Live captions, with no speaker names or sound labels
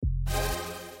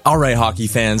All right, hockey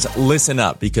fans, listen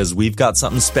up because we've got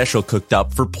something special cooked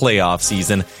up for playoff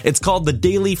season. It's called the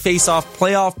Daily Face-Off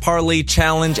Playoff Parlay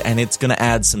Challenge, and it's going to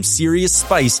add some serious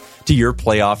spice to your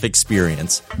playoff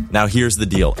experience. Now, here's the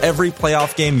deal. Every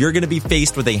playoff game, you're going to be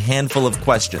faced with a handful of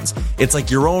questions. It's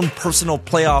like your own personal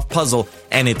playoff puzzle,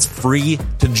 and it's free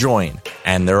to join.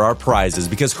 And there are prizes,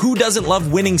 because who doesn't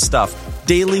love winning stuff?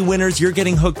 Daily winners, you're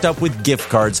getting hooked up with gift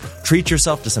cards. Treat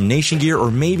yourself to some Nation gear or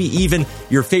maybe even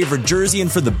your favorite jersey.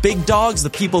 And for the big dogs, the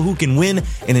people who can win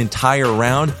an entire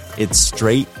round, it's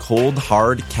straight, cold,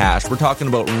 hard cash. We're talking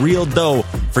about real dough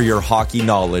for your hockey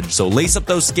knowledge. So lace up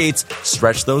those skates,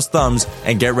 stretch those thumbs,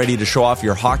 and get ready to show off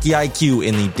your hockey IQ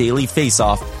in the Daily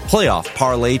Face-Off Playoff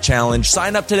Parlay Challenge.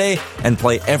 Sign up today and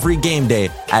play every game day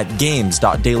at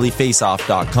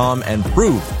games.dailyfaceoff.com and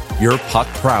prove your puck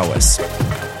prowess.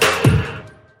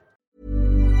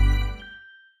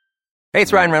 Hey,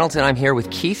 it's Ryan Reynolds, and I'm here with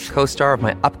Keith, co-star of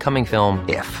my upcoming film,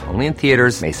 If, only in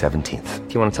theaters May 17th.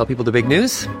 Do you want to tell people the big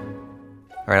news?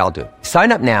 All right, I'll do it.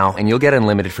 Sign up now and you'll get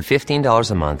unlimited for $15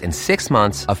 a month and 6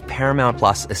 months of Paramount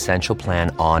Plus Essential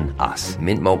Plan on us.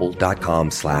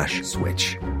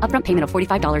 MintMobile.com/switch. Upfront payment of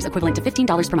 $45 equivalent to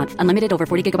 $15 per month. Unlimited over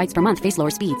 40 gigabytes per month. Face lower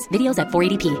speeds. Videos at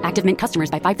 480p. Active Mint customers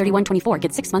by 531.24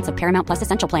 get 6 months of Paramount Plus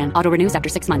Essential Plan. Auto renews after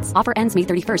 6 months. Offer ends May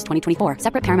 31st, 2024.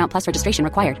 Separate Paramount Plus registration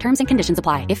required. Terms and conditions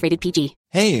apply if rated PG.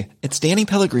 Hey, it's Danny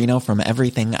Pellegrino from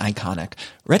Everything Iconic.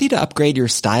 Ready to upgrade your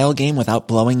style game without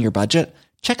blowing your budget?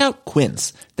 Check out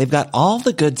Quince. They've got all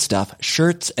the good stuff,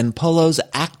 shirts and polos,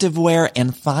 activewear,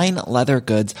 and fine leather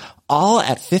goods, all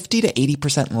at 50 to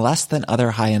 80% less than other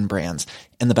high-end brands.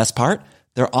 And the best part?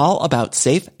 They're all about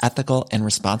safe, ethical, and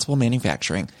responsible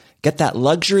manufacturing. Get that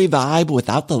luxury vibe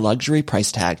without the luxury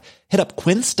price tag. Hit up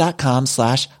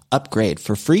quince.com/upgrade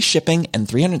for free shipping and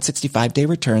 365-day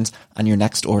returns on your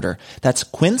next order. That's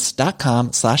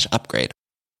quince.com/upgrade.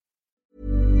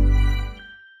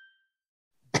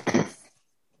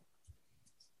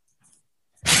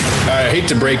 I hate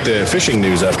to break the fishing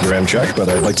news after Remchuk, but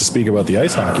I'd like to speak about the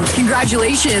ice hockey.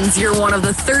 Congratulations, you're one of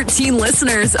the 13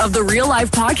 listeners of the Real Life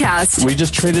Podcast. We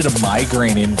just traded a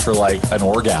migraine in for like an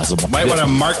orgasm. Might want to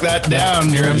mark that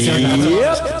down.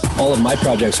 Yep. All of my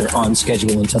projects are on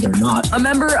schedule until they're not. A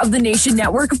member of the Nation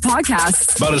Network of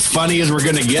Podcasts. About as funny as we're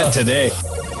going to get today.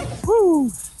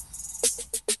 Woo.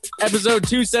 Episode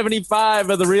 275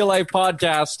 of the Real Life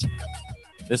Podcast.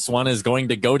 This one is going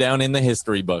to go down in the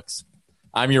history books.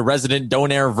 I'm your resident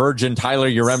Donair virgin, Tyler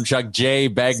Yaremchuk. Jay,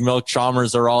 Bag Milk,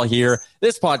 Chalmers are all here.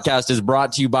 This podcast is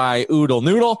brought to you by Oodle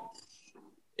Noodle.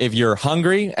 If you're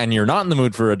hungry and you're not in the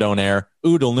mood for a Donair,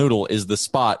 Oodle Noodle is the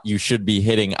spot you should be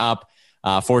hitting up.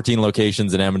 14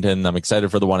 locations in Edmonton. I'm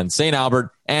excited for the one in St.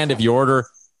 Albert. And if you order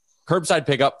curbside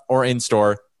pickup or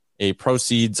in-store,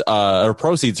 proceeds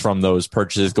from those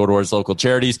purchases go towards local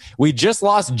charities. We just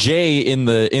lost Jay in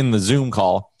the Zoom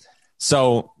call.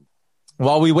 So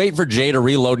while we wait for Jay to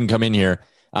reload and come in here,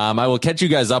 I will catch you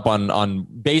guys up on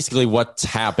basically what's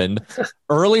happened.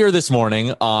 Earlier this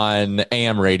morning on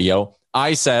AM radio,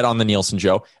 I said on the Nielsen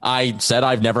show,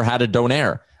 I've never had a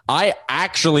Donair. I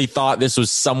actually thought this was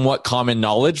somewhat common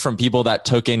knowledge from people that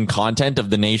took in content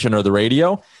of the Nation or the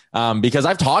radio, because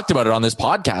I've talked about it on this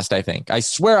podcast, I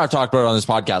swear I've talked about it on this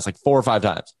podcast like 4 or 5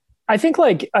 times. I think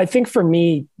for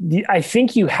me, I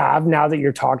think you have now that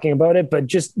you're talking about it, but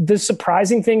just the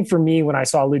surprising thing for me when I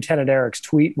saw Lieutenant Eric's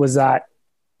tweet was that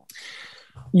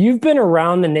you've been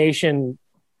around the Nation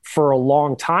for a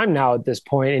long time now at this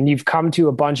point, and you've come to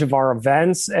a bunch of our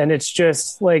events, and it's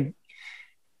just like,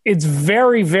 it's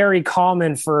very, very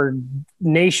common for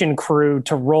Nation crew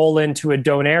to roll into a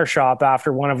Donair shop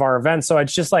after one of our events. So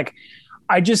it's just like,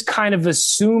 I just kind of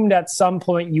assumed at some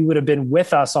point you would have been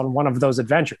with us on one of those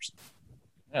adventures.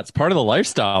 That's part of the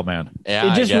lifestyle, man.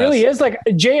 Yeah, it just really is. Like,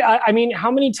 Jay, I mean, how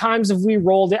many times have we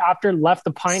rolled it after left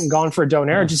the pint and gone for a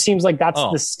Donair? It just seems like that's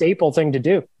the staple thing to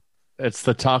do. It's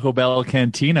the Taco Bell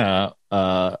cantina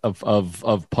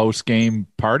of post-game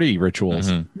party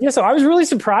rituals. Mm-hmm. Yeah, so I was really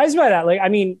surprised by that. Like, I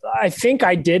mean, I think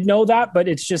I did know that, but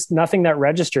it's just nothing that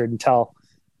registered until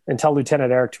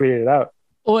Lieutenant Eric tweeted it out.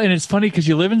 Well, and it's funny because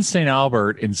you live in St.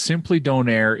 Albert, and Simply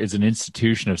Donair is an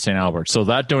institution of St. Albert. So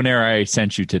that Donair I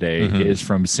sent you today is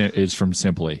from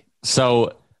Simply.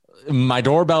 So my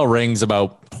doorbell rings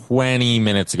about 20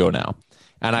 minutes ago now,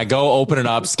 and I go open it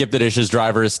up. Skip the Dishes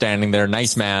driver is standing there,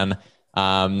 nice man.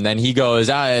 Then he goes,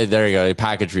 there you go, a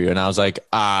package for you. And I was like,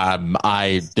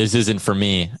 this isn't for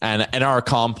me. And in our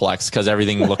complex, because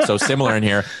everything looks so similar in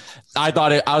here, I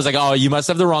was like, oh, you must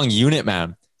have the wrong unit,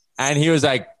 man. And he was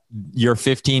like, you're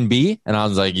 15B? And I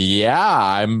was like, yeah,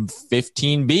 I'm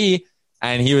 15B.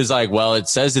 And he was like, well, it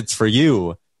says it's for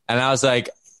you. And I was like,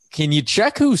 can you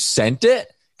check who sent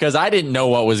it? because I didn't know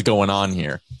what was going on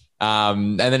here.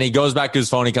 And then he goes back to his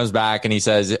phone. He comes back and he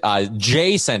says,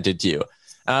 Jay sent it to you.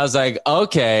 And I was like,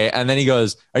 okay. And then he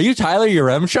goes, are you Tyler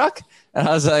Yaremchuk? And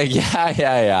I was like,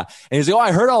 yeah. And he's like, oh,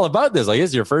 I heard all about this. Like,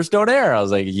 it's your first Don't Air. I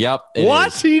was like, yep. What?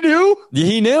 Is. He knew?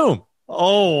 He knew.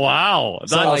 Oh, wow.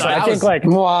 So, I think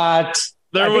what?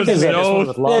 This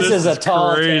is a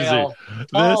tall crazy. Tale.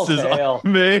 This is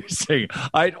amazing.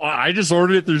 I just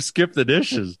ordered it through Skip the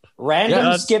Dishes.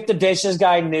 Random Skip the Dishes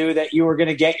guy knew that you were going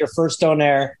to get your first Don't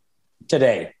Air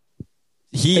today.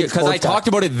 Because I talked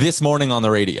about it this morning on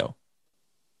the radio.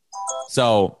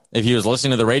 So if he was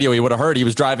listening to the radio, he would have heard. He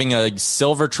was driving a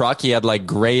silver truck. He had like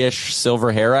grayish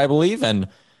silver hair, I believe. And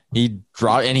he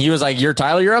was like, you're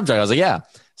Tyler Yaremchuk. I was like, yeah.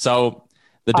 So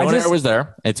the Don't Air was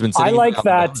there. It's been sitting. I like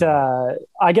that.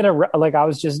 I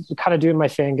was just kind of doing my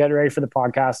thing, getting ready for the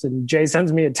podcast. And Jay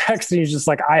sends me a text and he's just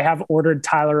like, I have ordered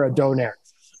Tyler a Don't Air.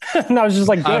 And I was just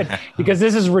like, good, because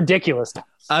this is ridiculous.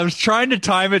 I was trying to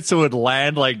time it so it would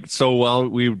land like so well.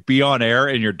 We'd be on air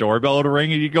and your doorbell would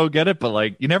ring and you go get it. But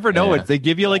like, you never know. They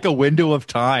give you like a window of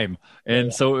time.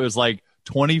 And so it was like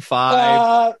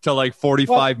 25 to like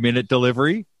 45-minute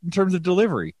delivery in terms of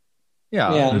delivery.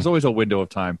 Yeah, there's always a window of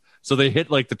time. So they hit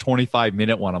like the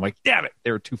 25-minute one. I'm like, damn it, they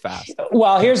were too fast.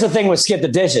 Well, here's the thing with Skip the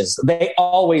Dishes. They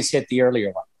always hit the earlier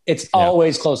one. It's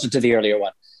always closer to the earlier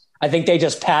one. I think they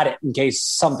just pad it in case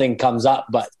something comes up,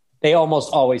 but they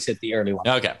almost always hit the early one.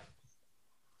 Okay.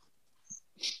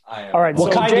 All right.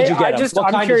 What kind did you get?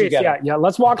 I'm curious. Yeah.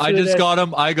 Let's walk through this.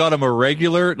 I got him a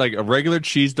regular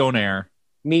cheese Don't Air.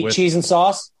 Meat, cheese, and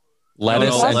sauce?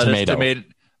 Lettuce and tomato.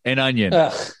 And onion.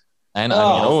 And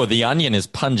onion. Oh, the onion is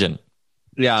pungent.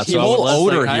 Yeah, so the whole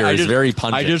odor here is very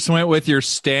pungent. I just went with your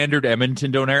standard Edmonton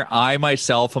Don't Air. I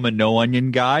myself am a no onion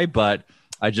guy, but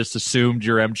I just assumed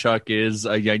Yaremchuk is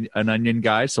an onion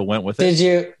guy, so went with it.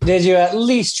 Did you at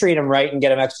least treat him right and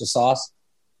get him extra sauce?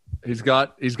 He's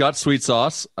got sweet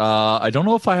sauce. I don't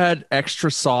know if I had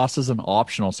extra sauce as an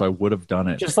optional, so I would have done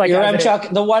it. Just like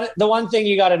Yaremchuk, the one thing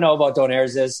you got to know about Don't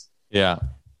Airs is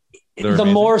the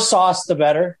more sauce, the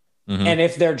better. Mm-hmm. And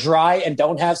if they're dry and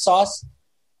don't have sauce,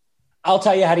 I'll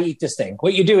tell you how to eat this thing.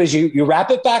 What you do is you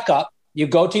wrap it back up, you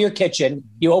go to your kitchen,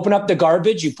 you open up the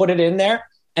garbage, you put it in there,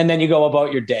 and then you go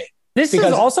about your day. This is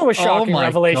also a shocking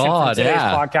revelation from today's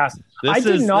podcast.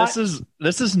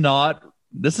 This is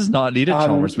not needed,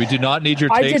 Chalmers. We do not need your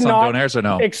takes on Don't Airs or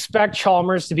no. Expect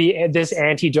Chalmers to be this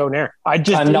anti-Don't Air. I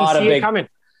just didn't see it coming.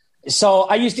 So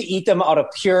I used to eat them out of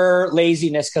pure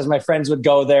laziness because my friends would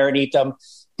go there and eat them.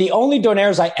 The only Don't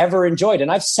Airs I ever enjoyed, and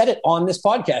I've said it on this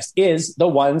podcast, is the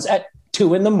ones at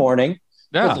 2 a.m.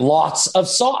 with lots of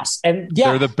sauce. And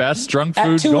they're the best drunk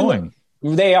food going.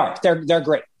 They are. They're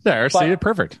great. See,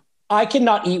 perfect. I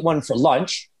cannot eat one for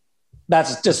lunch.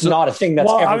 That's just not a thing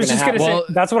that's ever going to happen.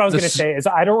 That's what I was going to say. Is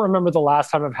I don't remember the last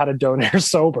time I've had a Don't Air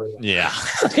sober. Yeah.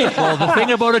 Well, the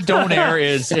thing about a Don't Air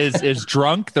is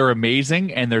drunk. They're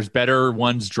amazing, and there's better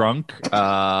ones drunk.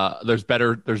 There's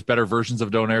better versions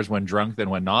of Don't Airs when drunk than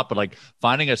when not. But like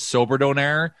finding a sober Don't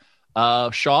Air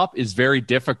shop is very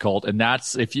difficult, and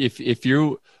that's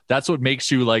that's what makes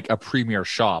you like a premier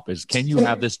shop. Is can you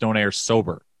have this Don't Air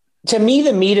sober? To me,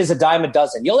 the meat is a dime a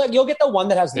dozen. You'll get the one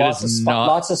that has lots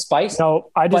of spice. No,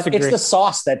 I disagree. But it's the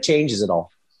sauce that changes it all.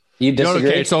 You disagree?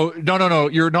 Okay, so no,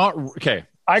 you're not okay.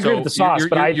 I agree with the sauce,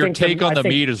 but your take on the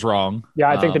meat is wrong. Yeah,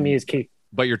 I think the meat is key.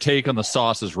 But your take on the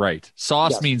sauce is right.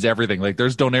 Sauce means everything. Like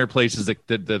there's Don't Air places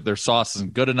that their sauce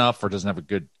isn't good enough or doesn't have a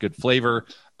good flavor.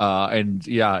 If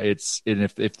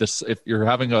you're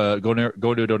having a go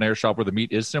to a Don't Air shop where the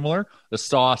meat is similar, the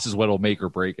sauce is what'll make or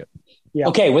break it. Yeah.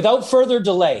 Okay, without further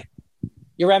delay,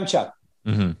 Yaremchuk.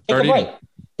 Mm-hmm. Take a break.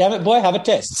 Damn it, boy, have a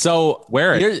taste. So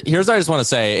here's what I just want to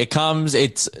say.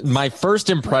 It's my first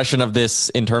impression of this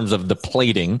in terms of the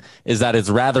plating is that it's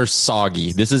rather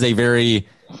soggy. This is going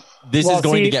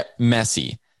to get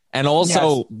messy. And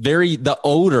also the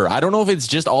odor. I don't know if it's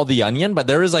just all the onion, but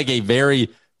there is like a very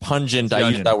pungent, I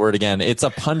use that word again. It's a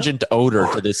pungent odor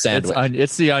to this sandwich.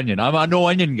 It's the onion. I'm a no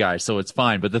onion guy, so it's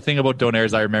fine. But the thing about Don't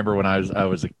Airs, I remember when I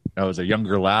was a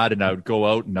younger lad and I would go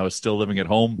out and I was still living at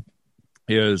home,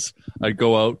 is I'd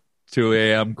go out 2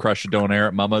 a.m., crush a Don't Air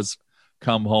at mama's,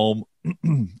 come home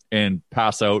and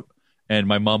pass out. And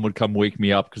my mom would come wake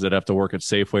me up because I'd have to work at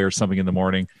Safeway or something in the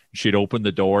morning. She'd open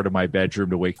the door to my bedroom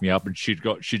to wake me up and she'd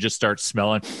just start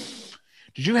smelling.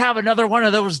 Did you have another one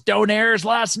of those Don't Airs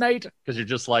last night? Because you're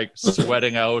just like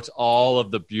sweating out all of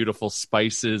the beautiful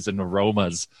spices and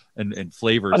aromas and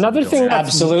flavors. Another thing that's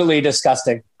absolutely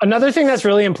disgusting. Another thing that's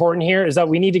really important here is that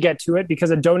we need to get to it because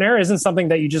a Don't Air isn't something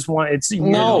that you just want. You're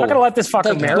not going to let this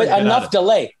fucker marinate. Enough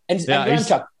delay. And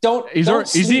Yaremchuk, don't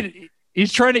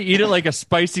He's trying to eat it like a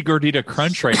spicy gordita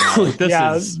crunch right now. Like,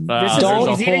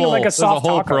 he's eating it like a soft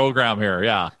taco. Program here.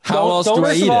 Yeah. How else do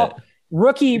I eat it?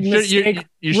 Rookie mistake.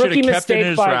 You should have kept it in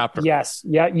his wrapper. Yes.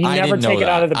 Yeah. You never take it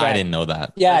out of the bag. I didn't know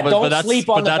that. Yeah. Don't sleep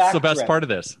on the back. But that's the best part of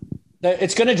this.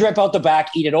 It's going to drip out the back.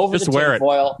 Eat it over the tin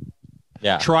foil.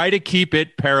 Yeah. Try to keep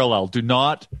it parallel. Do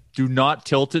not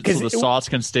tilt it so the sauce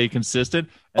can stay consistent.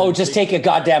 Just take a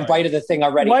goddamn bite of the thing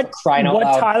already. What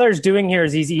Tyler's doing here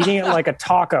is he's eating it like a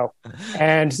taco,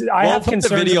 and I have concerns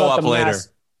the video about up the later. mess.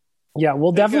 Yeah,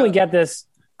 we'll definitely get this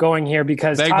going here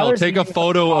because Tyler's take a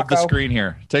photo of the screen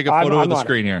here. Take a photo of the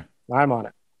screen here. I'm on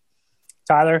it.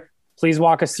 Tyler, please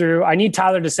walk us through. I need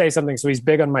Tyler to say something, so he's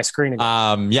big on my screen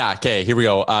again. Yeah. Okay. Here we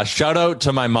go. Shout out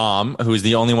to my mom, who's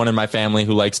the only one in my family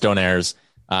who likes Donairs.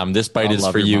 This bite is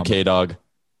for you, K-Dog.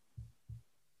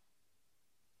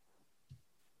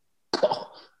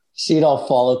 See it all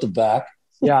fall out the back.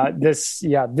 This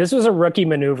was a rookie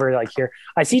maneuver. Like here,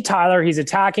 I see Tyler. He's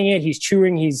attacking it. He's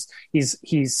chewing. He's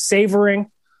savoring.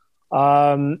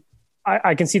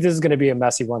 I can see this is going to be a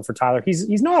messy one for Tyler.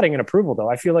 He's nodding in approval, though.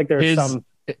 I feel like there's some.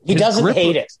 He doesn't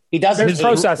hate it. He doesn't hate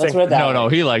processing. No,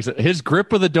 he likes it. His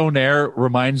grip with the Donair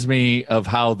reminds me of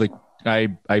how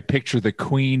I picture the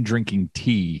Queen drinking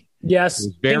tea. Yes,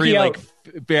 very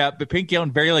the pinky out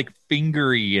and very like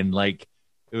fingery and like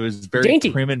it was very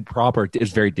dainty. Prim and proper.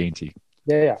 It's very dainty.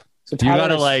 Yeah. So you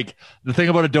gotta like the thing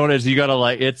about a donut is you gotta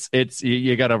like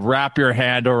you gotta wrap your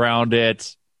hand around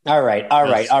it. All right.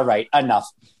 Enough.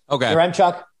 Okay,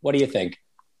 Remchuk, what do you think?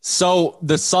 So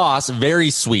the sauce, very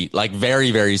sweet, like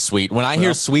very, very sweet. When I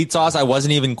hear sweet sauce, I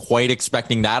wasn't even quite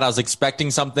expecting that. I was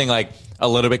expecting something like a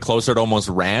little bit closer to almost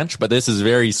ranch, but this is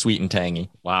very sweet and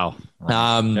tangy. Wow.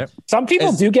 Some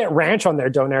people do get ranch on their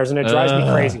Donairs, and it drives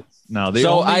me crazy. No,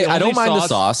 I don't mind the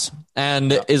sauce.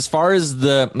 And as far as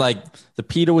the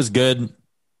pita was good.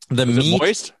 The meat,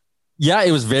 moist? Yeah,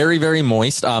 it was very, very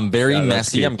moist. Very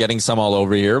messy. I'm getting some all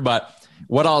over here, but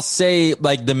what I'll say,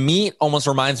 like the meat almost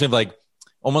reminds me of like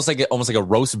almost like a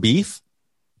roast beef,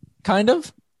 kind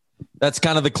of. That's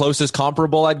kind of the closest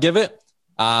comparable I'd give it.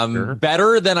 Sure.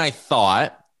 Better than I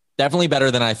thought. Definitely better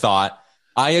than I thought.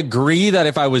 I agree that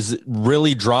if I was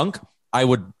really drunk, I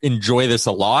would enjoy this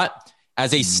a lot.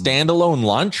 As a standalone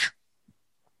lunch,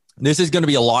 this is going to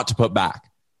be a lot to put back.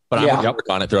 But I'm going to work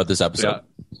on it throughout this episode.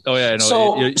 Yeah. Oh yeah,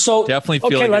 no. So definitely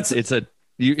feel like it's a.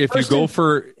 If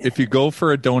you go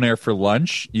for a Donair for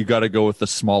lunch, you got to go with the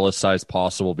smallest size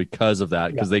possible because of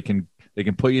that. Because they can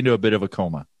put you into a bit of a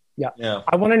coma. Yeah.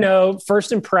 I want to know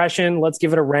first impression. Let's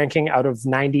give it a ranking out of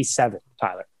 97,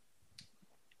 Tyler.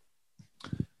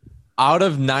 Out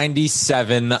of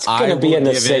 97, it's going to be in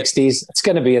the 60s. It's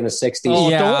going to be in the 60s.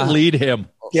 Oh, don't lead him.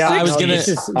 Yeah, I was gonna.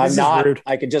 I'm not. Rude.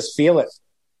 I could just feel it.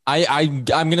 I'm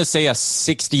gonna say a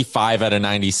 65 out of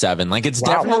 97. Like it's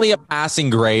definitely a passing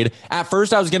grade. At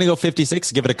first, I was gonna go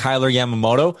 56, give it a Kyler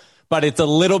Yamamoto, but it's a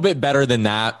little bit better than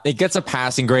that. It gets a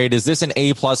passing grade. Is this an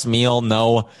A+ meal?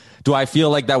 No. Do I feel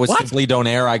like that was simply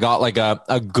Donair? I got like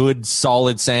a good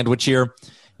solid sandwich here.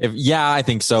 I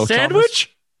think so.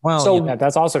 Sandwich?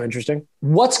 That's also interesting.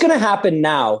 What's going to happen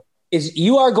now is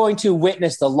you are going to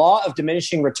witness the law of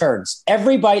diminishing returns.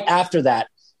 Every bite after that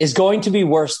is going to be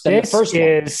worse than the first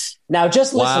one. Now,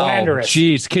 just listen. Slanderous.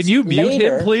 Jeez, can you mute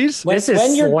him, please? This is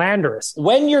slanderous.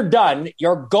 When you're done,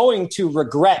 you're going to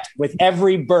regret with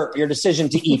every burp your decision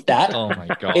to eat that. Oh my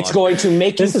God. It's going to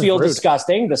make you feel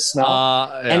disgusting, the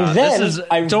smell. And then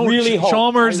I really hope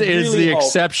Chalmers is the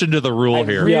exception to the rule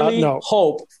here. I really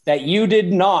hope that you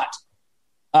did not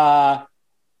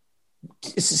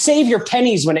save your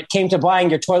pennies when it came to buying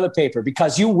your toilet paper,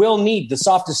 because you will need the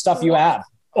softest stuff you have.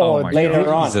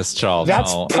 Later on. Jesus, Charles.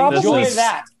 That's probably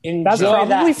that. That's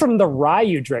probably from the rye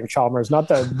you drink, Chalmers, not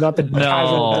the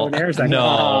Donairs.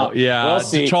 We'll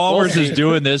see. Chalmers is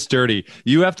doing this dirty.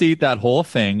 You have to eat that whole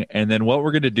thing, and then what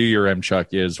we're going to do, your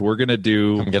Chuck, is we're going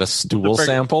to get a stool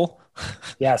sample.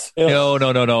 Yes. No.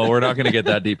 We're not going to get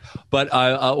that deep. But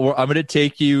I'm going to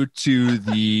take you to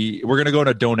we're going to go on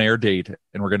a Donair date,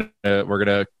 and we're going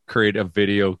to create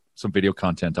some video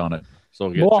content on it. So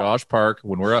we'll get Josh Park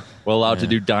when we're allowed to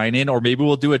do dine-in, or maybe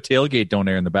we'll do a tailgate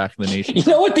Donair in the back of the nation. You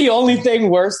know what the only thing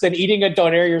worse than eating a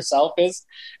Donair yourself is,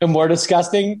 and more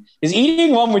disgusting, is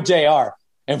eating one with JR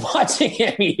and watching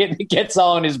him eat it, and it gets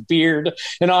all on his beard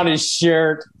and on his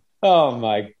shirt. Oh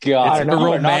my God. It's a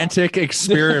romantic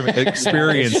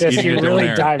experience eating a really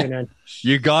Donair. Diving in.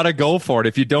 You got to go for it.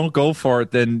 If you don't go for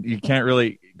it, then you can't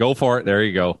really go for it. There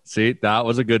you go. See, that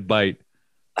was a good bite.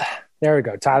 There we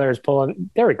go. Tyler is pulling.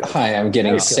 There we go. Hi, I'm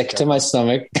getting sick to my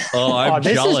stomach. Oh, I'm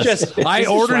jealous. I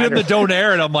ordered him the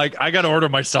Donair, and I'm like, I got to order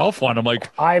myself one. I'm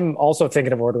like, I'm also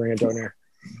thinking of ordering a Donair.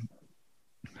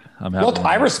 Look,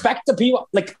 I respect the people.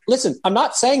 Like, listen, I'm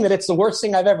not saying that it's the worst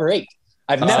thing I've ever ate.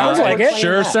 I've never sounds like it.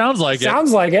 Sure, sounds like it.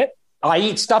 Sounds like it. I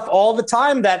eat stuff all the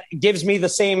time that gives me the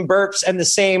same burps and the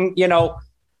same,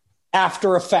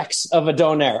 after effects of a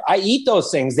donair. I eat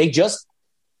those things. I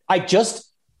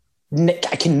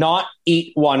cannot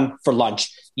eat one for lunch.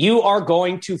 You are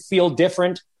going to feel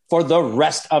different for the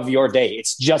rest of your day.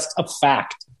 It's just a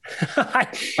fact.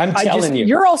 I'm telling you.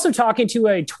 You're also talking to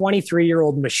a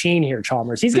 23-year-old machine here,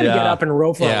 Chalmers. He's going to get up and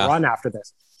roll for a run after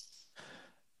this.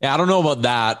 Yeah, I don't know about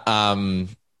that.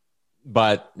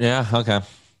 But yeah, okay.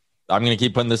 I'm going to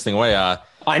keep putting this thing away.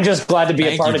 I'm just glad to be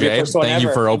a part of your first one ever. Thank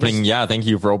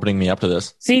you for opening me up to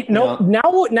this. See, now,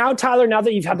 Tyler, now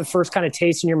that you've had the first kind of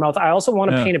taste in your mouth, I also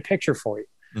want to paint a picture for you.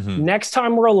 Mm-hmm. Next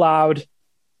time we're allowed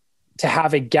to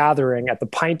have a gathering at the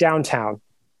Pint downtown,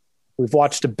 we've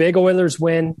watched a big Oilers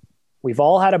win. We've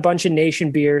all had a bunch of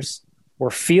nation beers. We're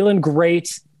feeling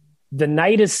great. The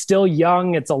night is still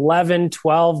young. It's 11,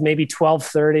 12, maybe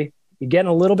 12:30. You're getting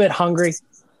a little bit hungry.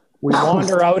 We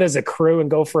wander out as a crew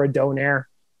and go for a donair.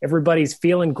 Everybody's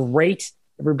feeling great.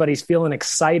 Everybody's feeling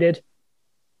excited.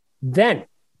 Then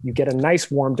you get a nice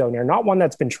warm donair, not one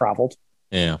that's been traveled.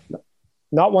 Yeah.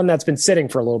 Not one that's been sitting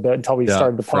for a little bit until we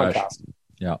started the fresh. podcast.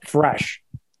 Yeah. Fresh.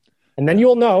 And then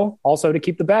you'll know also to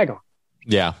keep the bag on.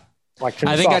 Yeah. I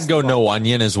think I'd go no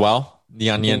onion as well.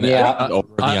 The onion.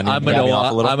 I'm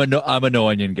a no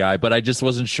onion guy, but I just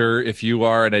wasn't sure if you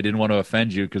are, and I didn't want to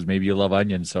offend you because maybe you love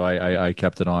onion, so I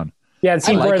kept it on. Yeah, and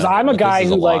see, whereas I'm a guy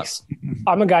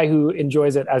who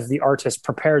enjoys it as the artist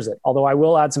prepares it. Although I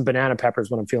will add some banana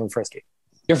peppers when I'm feeling frisky.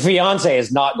 Your fiance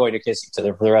is not going to kiss you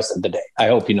for the rest of the day. I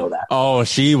hope you know that. Oh,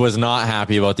 she was not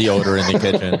happy about the odor in the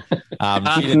kitchen.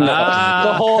 She did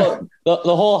not.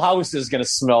 The whole house is going to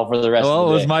smell for the rest of the day.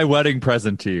 Well, it was my wedding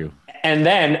present to you. And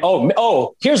then,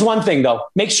 here's one thing though.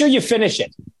 Make sure you finish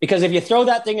it, because if you throw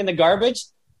that thing in the garbage,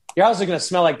 your house is going to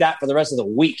smell like that for the rest of the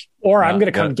week. Or I'm going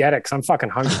to come get it because I'm fucking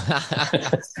hungry.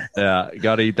 Yeah,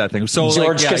 got to eat that thing. So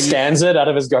George Costanza it out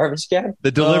of his garbage can.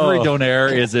 The delivery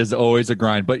donair is always a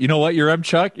grind. But you know what? You're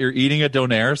Chuck. You're eating a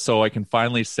donair, so I can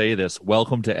finally say this.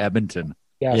 Welcome to Edmonton.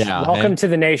 Yes. Yeah, welcome to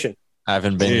the nation. I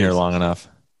haven't been here long enough.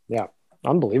 Yeah,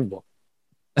 unbelievable.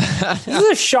 This is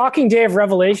a shocking day of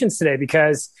revelations today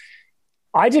because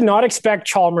I did not expect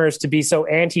Chalmers to be so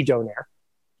anti-donair.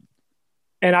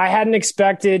 And I hadn't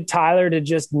expected Tyler to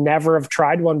just never have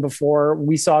tried one before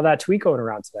we saw that tweet going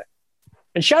around today.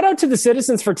 And shout out to the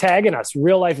citizens for tagging us,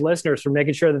 real life listeners, for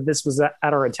making sure that this was at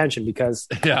our attention, because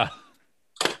this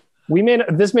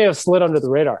may have slid under the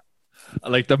radar.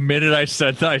 Like the minute I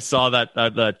saw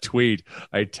that tweet,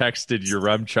 I texted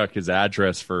Yaremchuk his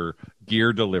address for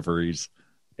gear deliveries,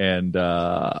 and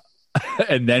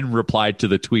then replied to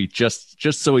the tweet just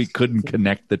so he couldn't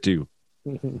connect the two.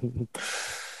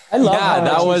 I love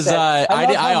that was.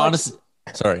 I honestly,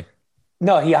 sorry.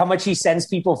 No, how much he sends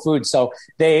people food. So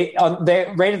they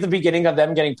right at the beginning of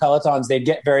them getting Pelotons, they'd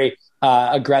get very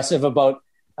aggressive about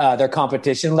their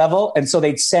competition level, and so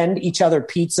they'd send each other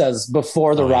pizzas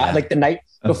before the ride, like the night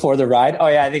before the ride. Oh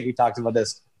yeah, I think we talked about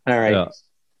this. All right,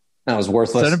 that was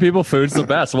worthless. Sending people food's the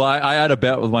best. Well, I had a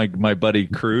bet with my buddy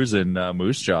Cruz in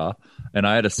Moose Jaw, and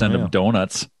I had to send him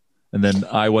donuts, and then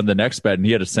I won the next bet, and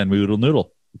he had to send me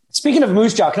noodle. Speaking of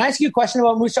Moose Jaw, can I ask you a question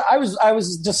about Moose Jaw? I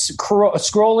was just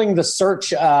scrolling the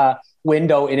search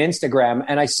window in Instagram,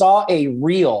 and I saw a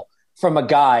reel from a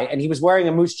guy, and he was wearing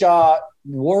a Moose Jaw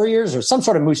Warriors or some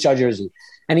sort of Moose Jaw jersey.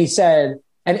 And he said,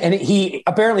 and he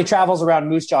apparently travels around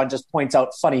Moose Jaw and just points out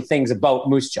funny things about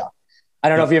Moose Jaw. I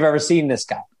don't know if you've ever seen this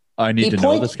guy. I need to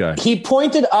know this guy. He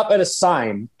pointed up at a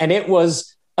sign, and it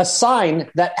was a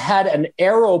sign that had an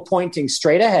arrow pointing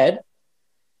straight ahead.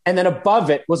 And then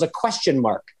above it was a question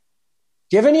mark.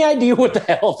 Do you have any idea what the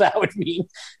hell that would mean?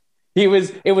 It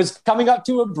was coming up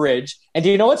to a bridge. And do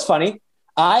you know what's funny?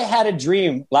 I had a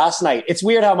dream last night. It's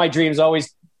weird how my dreams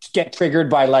always get triggered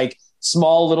by like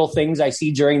small little things I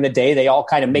see during the day. They all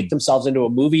kind of make themselves into a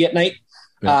movie at night.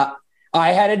 Yeah.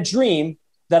 I had a dream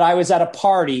that I was at a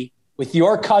party with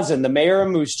your cousin, the mayor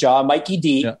of Moose Jaw, Mikey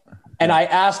D. Yeah. And I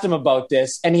asked him about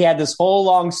this, and he had this whole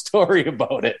long story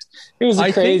about it. It was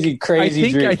a crazy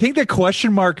dream. I think the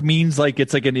question mark means like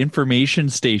it's like an information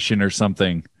station or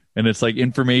something, and it's like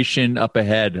information up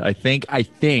ahead. I think.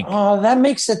 Oh, that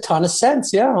makes a ton of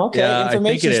sense. Yeah. Okay. Yeah,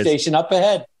 information station up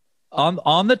ahead.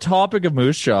 On the topic of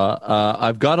Moose Jaw,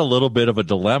 I've got a little bit of a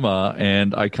dilemma,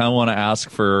 and I kind of want to ask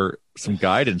for some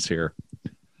guidance here.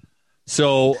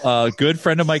 So, a good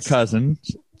friend of my cousin,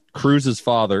 Cruz's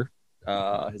father.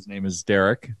 His name is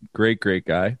Derek. Great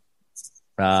guy.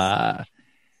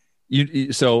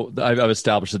 So I've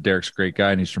established that Derek's a great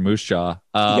guy and he's from Moose Jaw.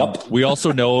 Yep. We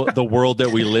also know the world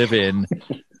that we live in.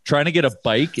 Trying to get a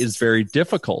bike is very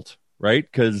difficult, right?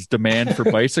 Because demand for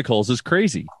bicycles is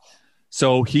crazy.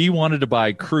 So he wanted to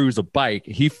buy Cruz a bike.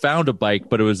 He found a bike,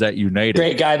 but it was at United.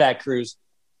 Great guy, that Cruz.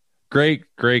 Great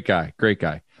guy.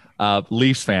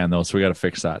 Leafs fan though, so we got to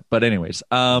fix that. But anyways,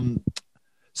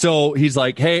 so he's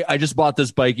like, hey, I just bought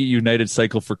this bike at United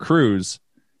Cycle for Cruz.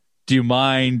 Do you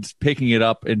mind picking it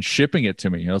up and shipping it to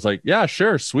me? And I was like, yeah,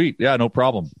 sure. Sweet. Yeah, no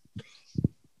problem.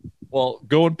 Well,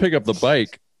 go and pick up the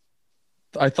bike.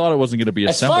 I thought it wasn't going to be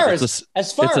assembled.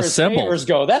 As far as favors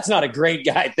go, that's not a great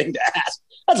guy thing to ask.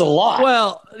 That's a lot.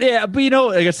 Well, yeah, but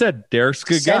like I said, Derek's a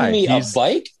good guy. Send me a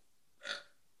bike?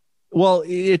 Well,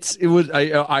 it was,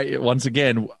 I once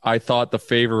again, I thought the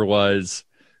favor was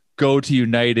go to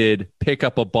United, pick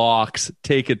up a box,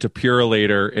 take it to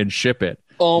Purolator and ship it.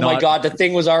 Oh my God, the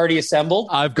thing was already assembled?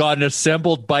 I've got an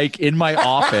assembled bike in my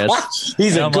office.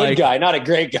 He's a good guy, not a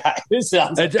great guy. This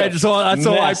sounds like so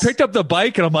I picked up the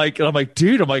bike and I'm like,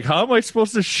 dude, how am I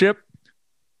supposed to ship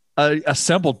a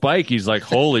assembled bike? He's like,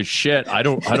 holy shit, I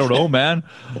don't know, man.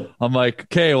 I'm like,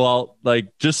 okay, well,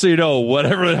 like, just so you know,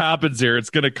 whatever happens here,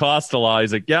 it's gonna cost a lot.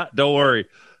 He's like, yeah, don't worry.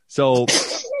 So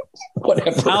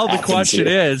now the question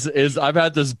is I've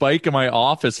had this bike in my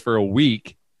office for a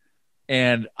week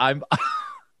and I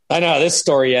know how this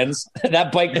story ends.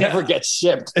 That bike never gets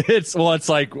shipped. I'm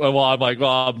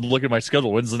looking at my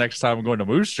schedule. When's the next time I'm going to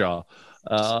Moose Jaw?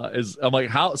 I'm like,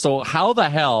 how the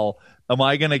hell am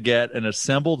I going to get an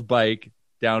assembled bike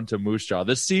down to Moose Jaw?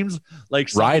 This seems like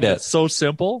ride it. So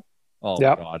simple. Oh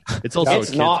my God. It's also a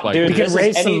kid's bike. Dude, we can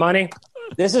raise some money.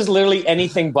 This is literally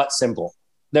anything but simple.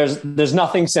 There's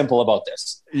nothing simple about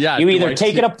this. Yeah, you either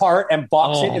take it apart and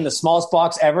box it in the smallest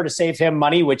box ever to save him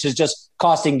money, which is just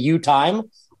costing you time,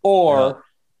 or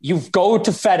you go to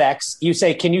FedEx, you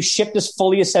say, can you ship this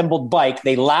fully assembled bike?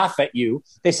 They laugh at you.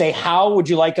 They say, how would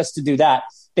you like us to do that?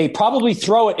 They probably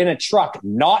throw it in a truck,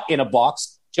 not in a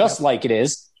box, just like it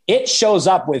is. It shows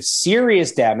up with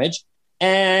serious damage,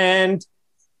 and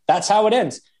that's how it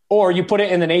ends. Or you put it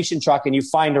in the Nation truck and you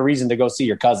find a reason to go see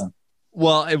your cousin.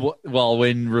 Well,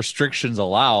 when restrictions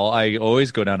allow, I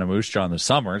always go down to Moose Jaw in the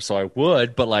summer, so I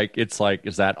would. But is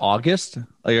that August?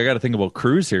 Like, I got to think about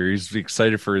Cruz here. He's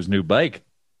excited for his new bike.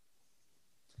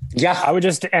 Yeah, I would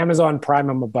just Amazon Prime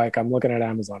him a bike. I'm looking at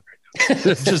Amazon right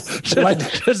now.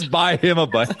 just buy him a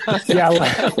bike. Yeah,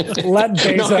 let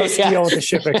Bezos deal with the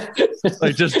shipping.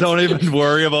 Like, just don't even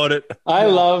worry about it. I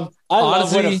love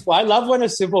when a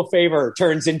simple favor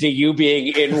turns into you being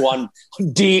in one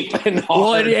deep and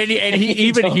hard. Well, and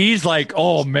he's like,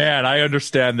 oh man, I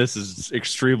understand this is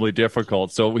extremely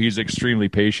difficult. So he's extremely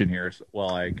patient here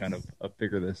while I kind of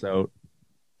figure this out.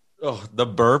 Oh, the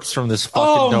burps from this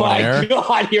fucking Donaire. Oh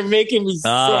my God, you're making me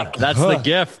sick. That's the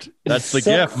gift. That's the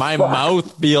gift. My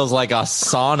mouth feels like a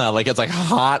sauna. Like it's like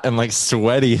hot and like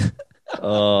sweaty.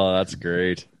 Oh, that's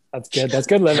great. That's good. That's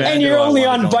good living. And you're only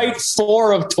on bite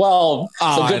 4 of 12.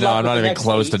 Oh, I know. I'm not even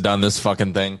close to done this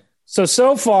fucking thing.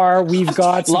 So far we've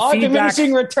got some law feedback.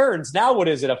 Diminishing returns. Now what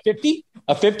is it? A 50?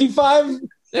 A 55?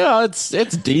 Yeah, it's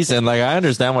decent. Like, I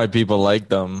understand why people like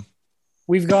them.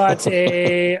 We've got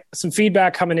some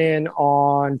feedback coming in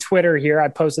on Twitter here. I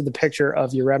posted the picture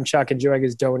of Yaremchuk enjoying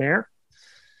his Donaire.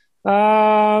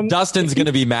 Dustin's going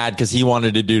to be mad because he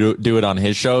wanted to do it on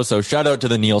his show. So shout out to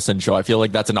the Nielsen show. I feel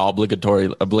like that's an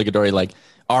obligatory like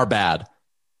our bad.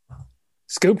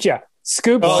 Scooped ya.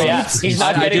 Scoop. Oh yeah, he's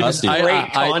not getting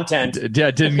great content.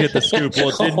 Didn't get the scoop.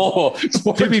 Well,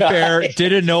 to be fair,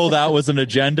 didn't know that was an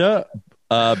agenda.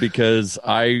 Because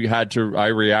I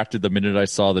reacted the minute I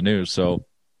saw the news. So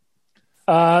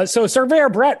Surveyor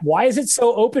Brett, why is it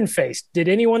so open faced? Did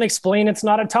anyone explain it's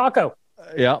not a taco?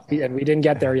 Yeah. And we didn't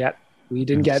get there yet. We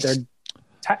didn't get there.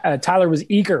 Tyler was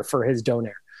eager for his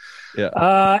Donaire.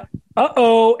 Yeah.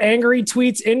 Angry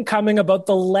tweets incoming about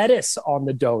the lettuce on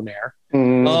the Donaire.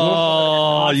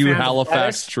 Oh, you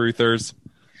Halifax truthers.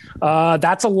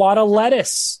 That's a lot of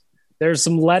lettuce. There's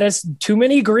some lettuce, too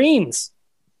many greens.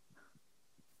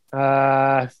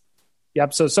 Yep.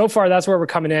 So far that's where we're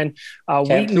coming in.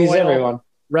 Wheaton Oil, everyone.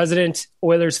 Resident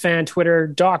Oilers fan, Twitter,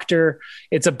 doctor.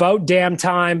 It's about damn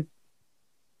time.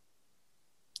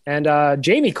 And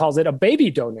Jamie calls it a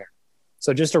baby Donaire.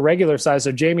 So just a regular size.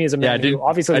 So Jamie is a man who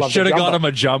obviously loves. I should have got him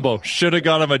a jumbo. Should have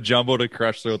got him a jumbo to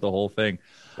crush through the whole thing.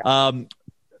 Yeah.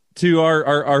 To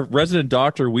our resident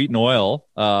doctor, Wheaton Oil.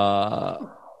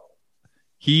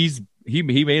 He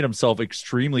made himself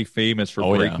extremely famous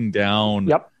for breaking down.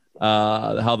 Yep.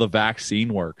 How the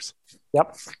vaccine works.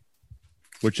 Yep.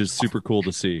 which is super cool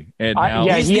to see. And now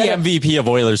he's the MVP of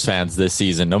Oilers fans this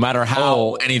season, no matter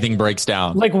how anything breaks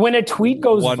down. Like when a tweet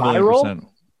goes viral,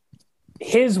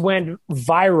 his went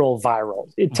viral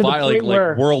to the point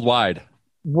where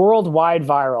worldwide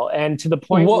viral, and to the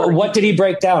point what did he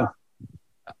break down?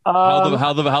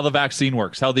 How the vaccine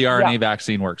works, how the RNA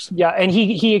vaccine works. Yeah, and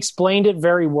he explained it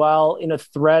very well in a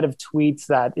thread of tweets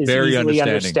that is very easily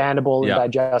understandable and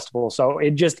digestible. So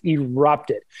it just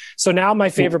erupted. So now my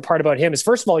favorite part about him is,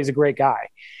 first of all, he's a great guy.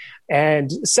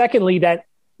 And secondly, that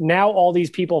now all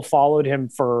these people followed him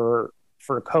for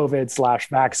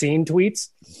COVID/vaccine tweets.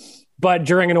 But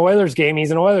during an Oilers game, he's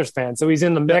an Oilers fan. So he's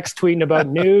in the mix tweeting about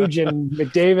Nuge and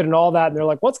McDavid and all that. And they're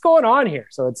like, what's going on here?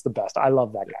 So it's the best. I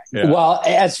love that guy. Yeah. Well,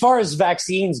 as far as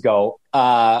vaccines go,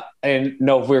 I didn't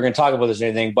know if we were going to talk about this or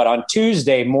anything, but on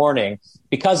Tuesday morning,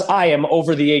 because I am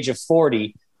over the age of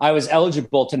 40, I was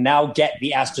eligible to now get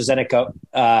the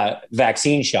AstraZeneca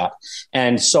vaccine shot.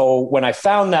 And so when I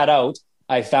found that out,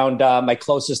 I found my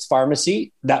closest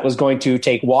pharmacy that was going to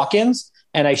take walk-ins.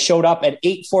 And I showed up at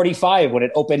 8:45 when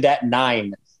it opened at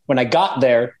 9. When I got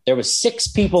there, there was 6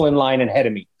 people in line ahead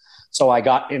of me. So I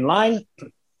got in line.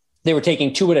 They were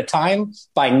taking 2 at a time.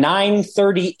 By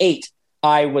 9:38,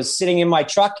 I was sitting in my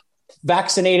truck,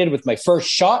 vaccinated with my first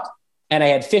shot, and I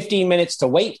had 15 minutes to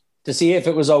wait to see if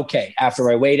it was okay. After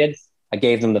I waited, I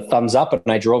gave them the thumbs up and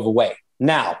I drove away.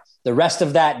 Now, the rest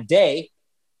of that day,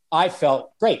 I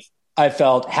felt great. I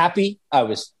felt happy. I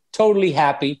was totally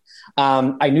happy.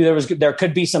 I knew there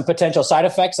could be some potential side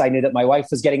effects. I knew that my wife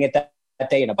was getting it that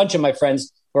day, and a bunch of my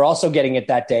friends were also getting it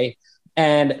that day.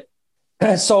 And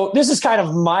so this is kind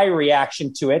of my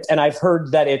reaction to it. And I've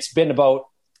heard that it's been about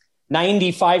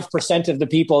 95% of the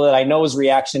people that I know's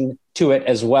reaction to it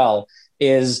as well.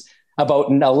 Is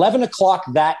about 11 o'clock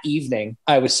that evening,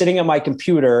 I was sitting at my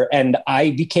computer and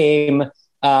I became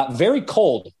very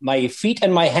cold. My feet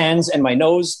and my hands and my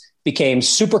nose became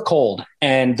super cold,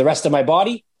 and the rest of my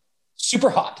body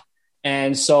super hot.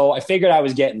 And so I figured I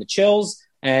was getting the chills,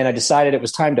 and I decided it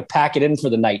was time to pack it in for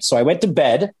the night. So I went to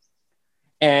bed,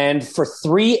 and for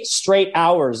 3 straight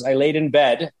hours, I laid in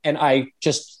bed, and I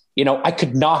just, I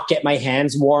could not get my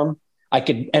hands warm.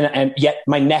 And yet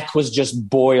my neck was just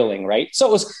boiling, right? So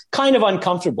it was kind of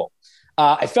uncomfortable.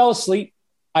 I fell asleep.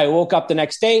 I woke up the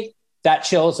next day. That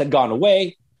chills had gone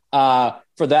away.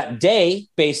 For that day,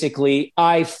 basically,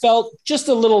 I felt just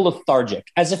a little lethargic,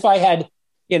 as if I had,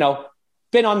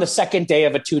 been on the second day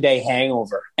of a 2-day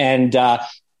hangover. And,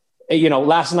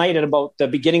 last night at about the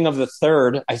beginning of the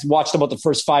third, I watched about the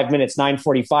first 5 minutes,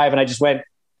 9:45, and I just went,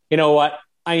 you know what?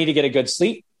 I need to get a good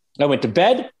sleep. I went to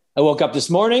bed. I woke up this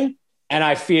morning, and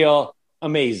I feel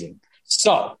amazing.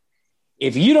 So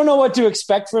if you don't know what to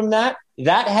expect from that,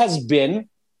 that has been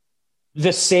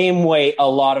the same way a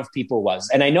lot of people was.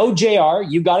 And I know, JR,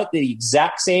 you got it the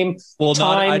exact same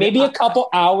time, maybe a couple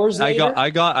hours later. I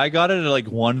got it at like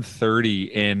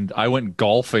 1:30, and I went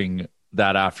golfing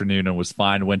that afternoon and was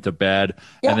fine, went to bed,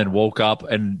 and then woke up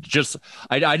and just,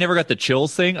 I never got the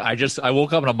chills thing. I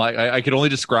woke up and I'm like, I could only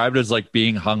describe it as like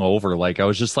being hungover. Like I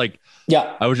was just like,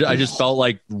 I just felt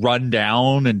like run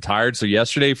down and tired. So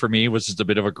yesterday for me was just a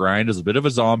bit of a grind, as a bit of a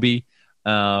zombie.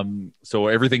 So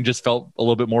everything just felt a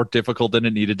little bit more difficult than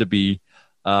it needed to be.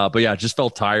 But yeah, just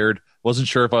felt tired. Wasn't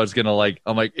sure if I was going to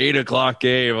I'm like 8 o'clock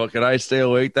game. Can I stay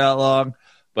awake that long?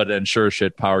 But then sure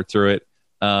shit, powered through it.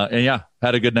 And yeah,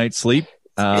 had a good night's sleep.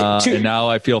 And now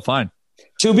I feel fine.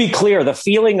 To be clear, the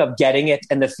feeling of getting it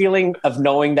and the feeling of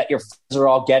knowing that your friends are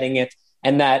all getting it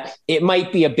and that it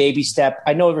might be a baby step.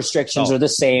 I know restrictions are the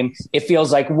same. It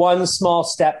feels like one small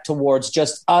step towards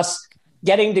just us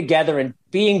getting together and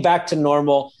being back to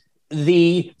normal.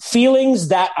 The feelings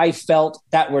that I felt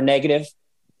that were negative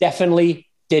definitely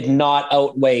did not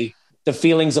outweigh the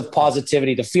feelings of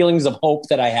positivity, the feelings of hope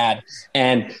that I had.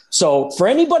 And so for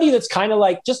anybody that's kind of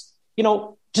like, just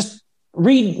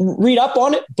read up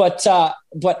on it. But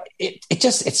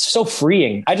it's so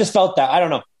freeing. I just felt that, I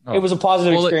don't know. It was a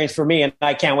positive experience for me, and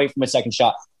I can't wait for my second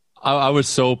shot. I was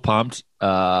so pumped.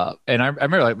 And I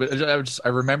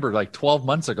remember like 12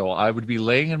 months ago, I would be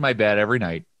laying in my bed every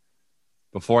night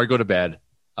before I go to bed,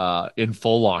 in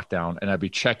full lockdown. And I'd be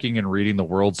checking and reading the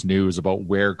world's news about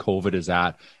where COVID is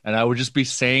at. And I would just be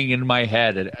saying in my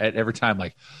head at every time,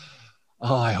 like,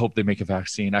 oh, I hope they make a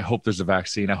vaccine. I hope there's a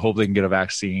vaccine. I hope they can get a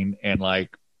vaccine. And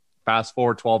like, fast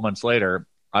forward 12 months later,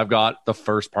 I've got the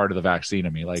first part of the vaccine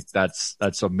in me. Like that's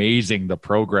amazing. The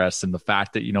progress and the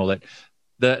fact that,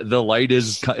 that the light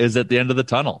is at the end of the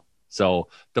tunnel. So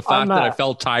the fact that I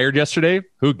felt tired yesterday,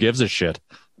 who gives a shit?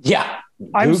 Yeah.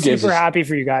 I'm super happy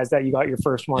for you guys that you got your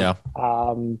first one. Yeah.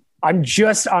 I'm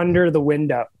just under the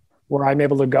window where I'm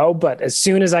able to go, but as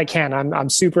soon as I can, I'm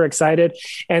super excited.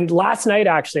 And last night,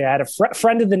 actually, I had a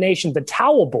friend of the nation, the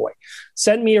Towel Boy,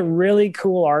 sent me a really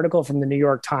cool article from the New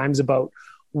York Times about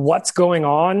what's going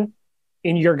on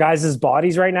in your guys'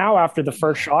 bodies right now after the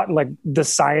first shot and like the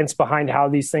science behind how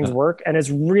these things work. And it's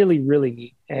really, really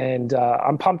neat. And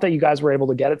I'm pumped that you guys were able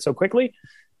to get it so quickly.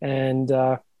 And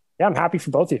I'm happy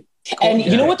for both of you. And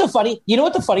you know what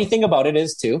the funny thing about it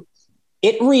is too?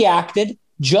 It reacted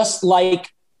just like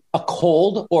a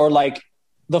cold or like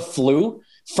the flu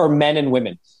for men and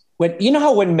women.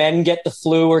 When men get the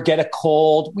flu or get a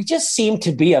cold, we just seem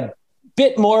to be a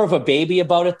bit more of a baby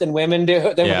about it than women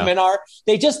do. Women are.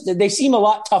 They seem a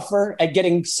lot tougher at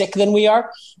getting sick than we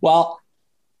are. Well,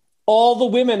 all the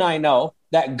women I know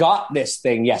that got this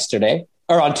thing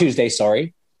on Tuesday,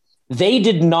 they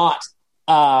did not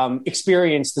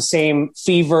experience the same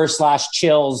fever /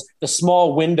 chills, the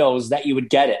small windows that you would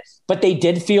get it, but they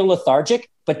did feel lethargic,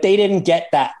 but they didn't get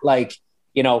that,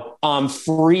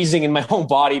 freezing in my own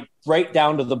body right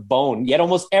down to the bone. Yet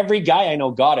almost every guy I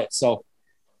know got it. So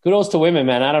kudos to women,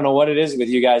 man. I don't know what it is with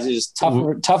you guys. It's just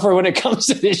tougher when it comes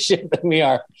to this shit than we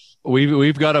are.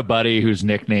 We've got a buddy whose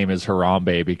nickname is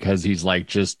Harambe because he's like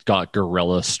just got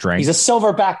gorilla strength. He's a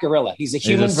silverback gorilla. He's a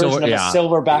human version of a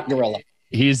silverback gorilla.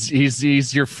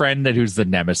 He's your friend who's the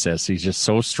nemesis. He's just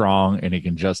so strong and he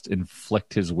can just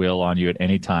inflict his will on you at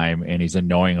any time, and he's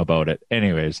annoying about it.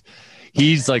 Anyways,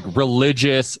 he's like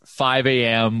religious 5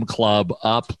 a.m. club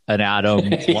up and at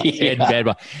him in bed.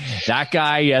 That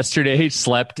guy yesterday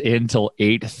slept until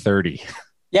 8:30.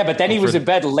 Yeah, but then he was in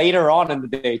bed later on in the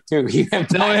day too. He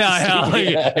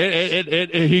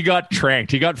got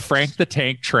tranked. He got Frank the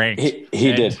Tank tranked.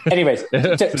 He did. Anyways,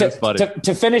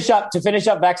 to finish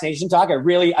up vaccination talk,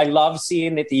 I love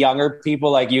seeing that the younger people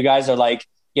like you guys are like,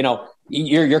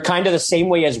 you're kind of the same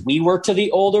way as we were to the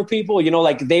older people.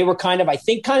 Like they were kind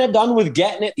of done with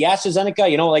getting it, the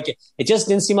AstraZeneca. It just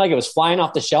didn't seem like it was flying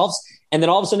off the shelves. And then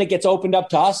all of a sudden it gets opened up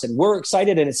to us, and we're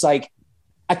excited, and it's like,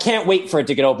 I can't wait for it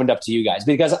to get opened up to you guys,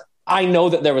 because I know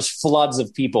that there was floods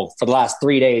of people for the last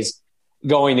 3 days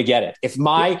going to get it. If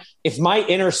my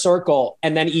inner circle,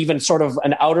 and then even sort of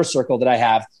an outer circle that I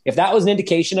have, if that was an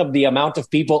indication of the amount of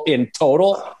people in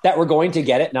total that were going to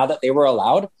get it now that they were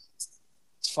allowed,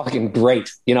 it's fucking great.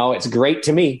 It's great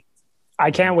to me.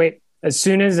 I can't wait. As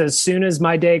soon as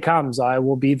my day comes, I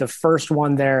will be the first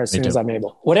one there as soon as I'm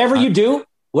able. Whatever you do,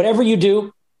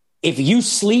 if you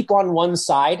sleep on one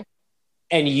side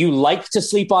and you like to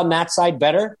sleep on that side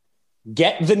better,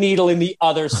 get the needle in the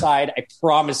other side. I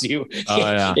promise you.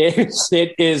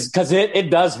 It is, because it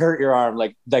does hurt your arm.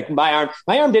 Like my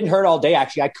arm didn't hurt all day.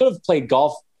 Actually, I could have played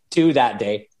golf too that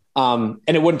day, and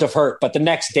it wouldn't have hurt. But the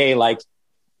next day, like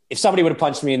if somebody would have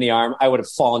punched me in the arm, I would have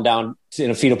fallen down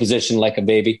in a fetal position like a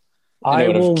baby. I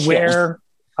will wear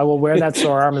that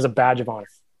sore arm as a badge of honor.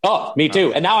 Oh, me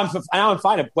too. And now I'm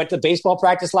fine. I went to baseball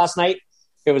practice last night.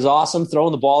 It was awesome,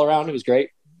 throwing the ball around. It was great.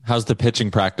 How's the pitching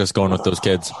practice going with those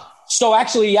kids? So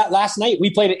actually, last night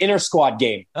we played an inter squad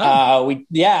game. And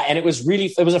it was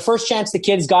the first chance the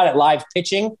kids got at live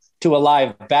pitching to a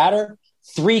live batter.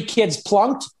 3 kids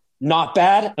plunked, not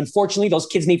bad. Unfortunately, those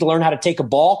kids need to learn how to take a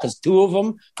ball, because 2 of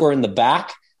them were in the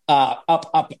back,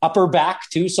 upper back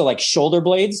too. So like shoulder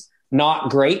blades, not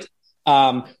great.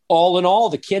 All in all,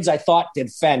 the kids I thought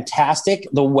did fantastic.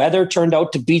 The weather turned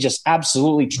out to be just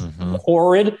absolutely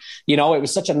horrid. It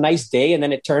was such a nice day, and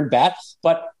then it turned bad.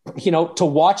 But to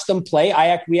watch them play,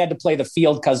 we had to play the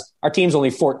field because our team's only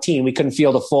 14. We couldn't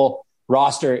field a full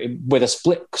roster with a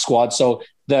split squad, so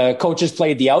the coaches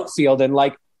played the outfield. And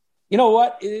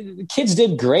the kids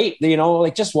did great.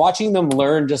 Just watching them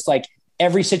learn, just like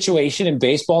every situation in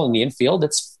baseball in the infield,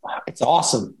 it's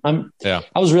awesome. I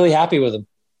was really happy with them.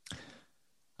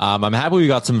 I'm happy we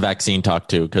got some vaccine talk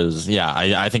too, because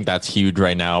I think that's huge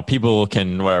right now. People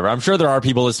can, whatever. I'm sure there are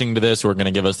people listening to this who are going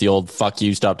to give us the old "fuck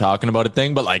you, stop talking about it"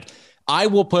 thing. But I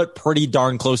will put pretty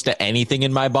darn close to anything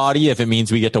in my body if it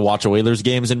means we get to watch Oilers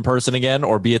games in person again,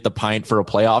 or be at the Pint for a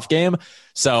playoff game.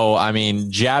 So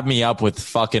jab me up with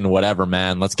fucking whatever,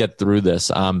 man. Let's get through this.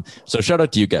 So shout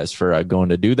out to you guys for going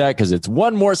to do that, because it's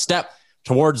one more step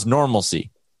towards normalcy.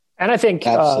 And I think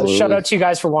shout out to you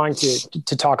guys for wanting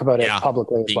to talk about it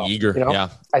publicly as well. Eager.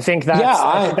 I think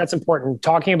that's important.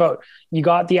 Talking about, you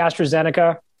got the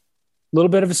AstraZeneca, a little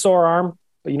bit of a sore arm,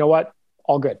 but you know what?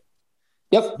 All good.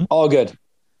 Yep, all good.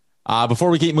 Before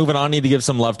we keep moving on, I need to give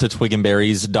some love to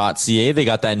twigandberries.ca. They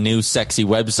got that new sexy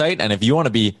website. And if you want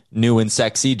to be new and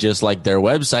sexy, just like their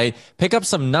website, pick up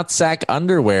some nutsack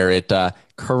underwear. It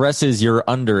caresses your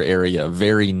under area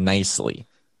very nicely.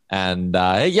 And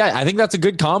I think that's a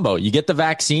good combo. You get the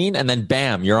vaccine and then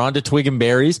bam, you're on to Twig and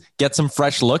Berries. Get some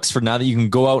fresh looks for now that you can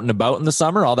go out and about in the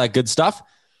summer, all that good stuff.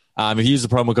 If you use the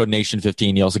promo code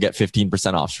Nation15, you also get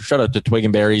 15% off. So shout out to Twig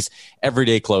and Berries,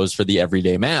 everyday clothes for the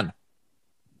everyday man.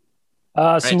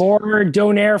 Some more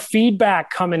Donaire feedback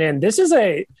coming in.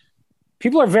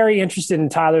 People are very interested in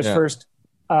Tyler's first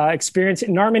experience.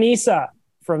 Narman Issa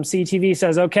from CTV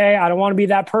says, okay, I don't want to be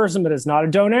that person, but it's not a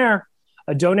Donaire.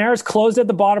 A Donaire is closed at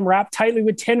the bottom, wrapped tightly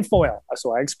with tinfoil.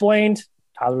 So I explained.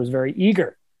 Tyler was very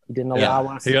eager. He didn't allow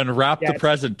us. He unwrapped the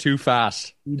present too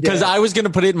fast. Because I was going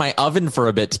to put it in my oven for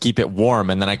a bit to keep it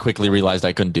warm, and then I quickly realized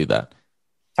I couldn't do that.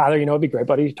 Tyler, you know it'd be great,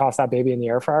 buddy. Toss that baby in the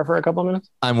air fryer for a couple of minutes.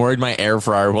 I'm worried my air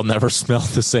fryer will never smell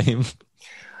the same.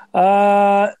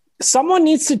 Someone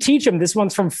needs to teach him. This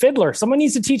one's from Fiddler. Someone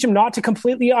needs to teach him not to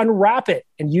completely unwrap it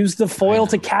and use the foil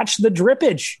to catch the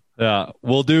drippage. Yeah,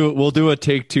 we'll do a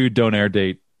take two Donaire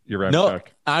date. You're right. No,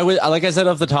 I was, like I said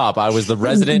off the top, I was the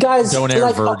resident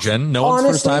Donaire virgin. No one's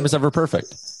first time is ever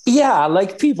perfect. Yeah,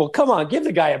 like people, come on, give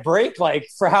the guy a break. Like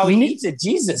for how he eats it,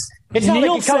 Jesus. It's not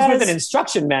like it comes with an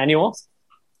instruction manual.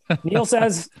 Neil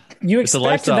says you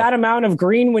expect that amount of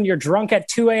green when you're drunk at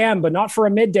 2 a.m., but not for a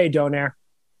midday Donaire.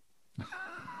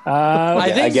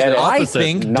 I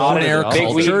think Donaire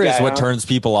culture is what turns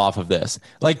people off of this.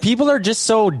 Like people are just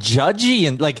so judgy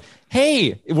and like,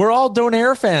 hey, we're all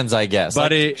Donaire fans, I guess.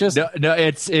 But like,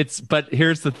 but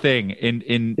here's the thing.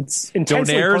 It's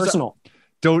intensely personal.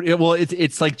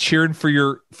 It's like cheering for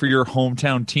your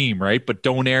hometown team, right? But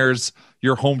Donaire's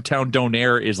your hometown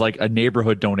Donaire is like a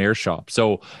neighborhood Donaire shop.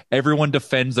 So everyone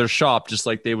defends their shop just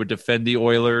like they would defend the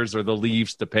Oilers or the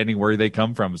Leafs, depending where they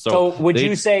come from. So would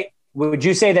you say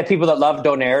that people that love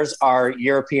Donaires are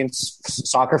European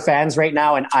soccer fans right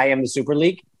now, and I am the Super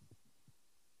League?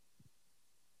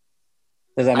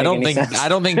 Does that make any sense? I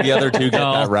don't think the other two get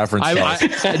that reference. I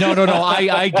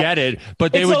get it,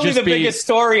 but they it's would only just the biggest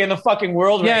story in the fucking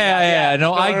world. I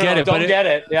get it. Don't get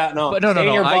it. Yeah, no. But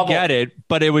I get it.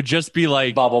 But it would just be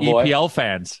like EPL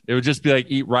fans. It would just be like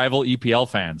rival EPL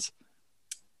fans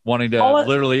wanting to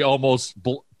literally almost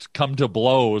come to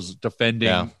blows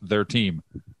defending their team.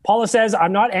 Paula says,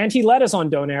 I'm not anti-lettuce on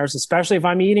Donaires, especially if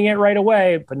I'm eating it right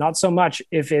away, but not so much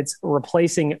if it's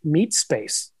replacing meat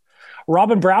space.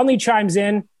 Robin Brownlee chimes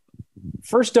in.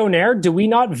 First Donaire, do we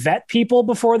not vet people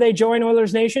before they join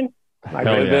Oilers Nation?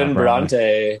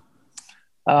 Bronte.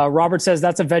 Robert says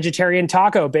that's a vegetarian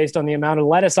taco based on the amount of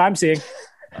lettuce I'm seeing.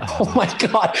 Oh my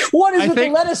God! What is with the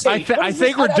lettuce? I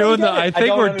think we're doing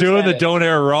the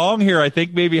Donaire wrong here. I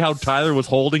think maybe how Tyler was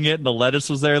holding it and the lettuce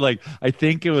was there. Like I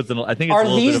think it's Are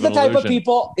these the type of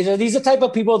people? Are these the type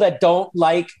of people that don't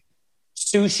like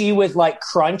sushi with like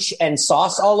crunch and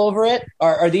sauce all over it?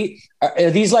 Are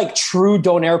these like true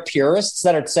Donaire purists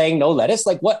that are saying no lettuce?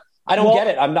 Like what? I don't get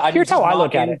it. Here's how I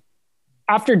look at it.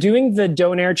 After doing the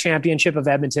Donaire Championship of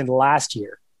Edmonton last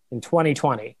year in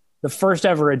 2020, the first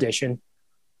ever edition,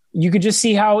 you could just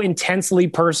see how intensely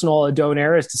personal a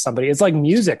Donaire is to somebody. It's like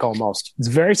music almost. It's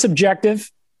very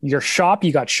subjective. You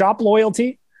got shop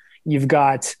loyalty. You've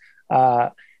got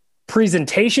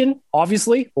presentation,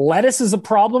 obviously. Lettuce is a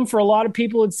problem for a lot of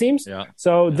people, it seems. Yeah.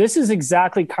 So this is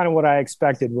exactly kind of what I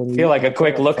expected. When I feel like a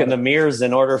quick look in the mirrors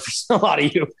in order for a lot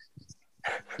of you.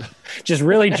 Just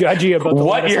really judgy about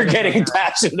what you're getting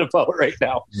passionate about right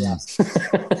now. Yeah.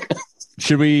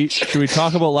 Should we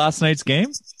talk about last night's game?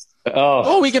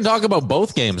 We can talk about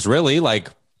both games, really. Like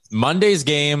Monday's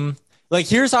game. Like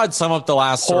here's how I'd sum up the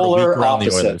last sort of week around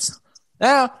the Oilers.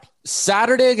 Yeah.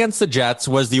 Saturday against the Jets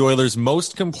was the Oilers'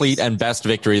 most complete and best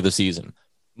victory of the season.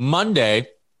 Monday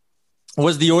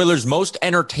was the Oilers' most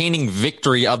entertaining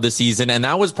victory of the season, and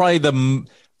that was probably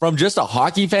from just a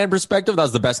hockey fan perspective, that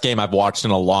was the best game I've watched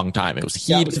in a long time. It was heated.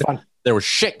 Yeah, it was fun. There was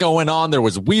shit going on. There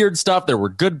was weird stuff. There were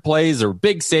good plays. There were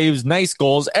big saves, nice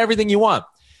goals, everything you want.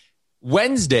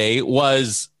 Wednesday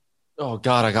was, oh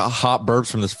God, I got hot burps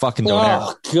from this fucking Donaire.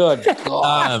 Oh, good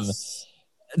God.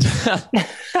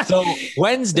 So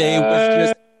Wednesday was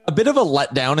just a bit of a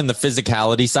letdown in the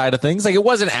physicality side of things. Like it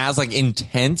wasn't as like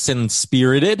intense and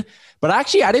spirited, but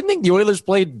actually I didn't think the Oilers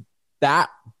played that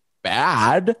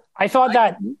bad. I thought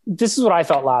that this is what I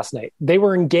thought last night. They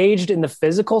were engaged in the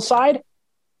physical side,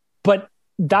 but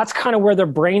that's kind of where their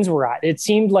brains were at. It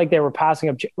seemed like they were passing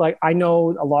up. Like I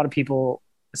know a lot of people,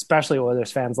 especially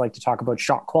Oilers fans, like to talk about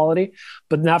shot quality,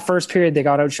 but in that first period, they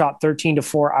got outshot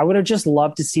 13-4. I would have just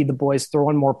loved to see the boys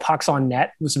throwing more pucks on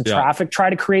net with some traffic, try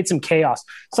to create some chaos.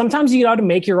 Sometimes you got to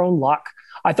make your own luck.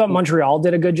 I thought Montreal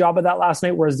did a good job of that last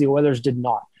night, whereas the Oilers did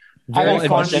not. Very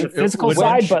confident physical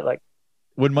side, but like,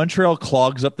 when Montreal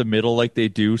clogs up the middle like they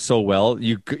do so well,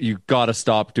 you got to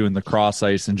stop doing the cross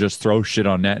ice and just throw shit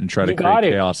on net and try to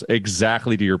create chaos.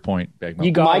 Exactly to your point,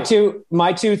 Bagmo.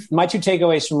 My two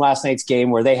takeaways from last night's game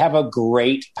were they have a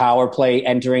great power play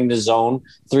entering the zone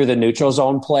through the neutral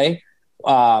zone play,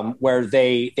 where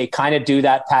they kind of do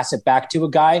that, pass it back to a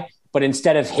guy, but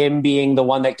instead of him being the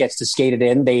one that gets to skate it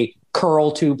in, they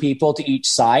curl two people to each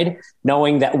side,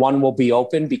 knowing that one will be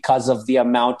open because of the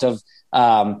amount of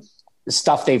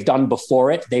stuff they've done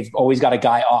before it. They've always got a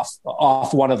guy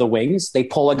off one of the wings. They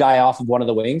pull a guy off of one of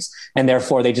the wings, and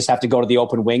therefore they just have to go to the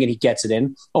open wing and he gets it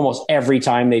in almost every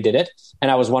time they did it.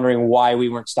 And I was wondering why we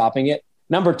weren't stopping it.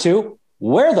 Number two,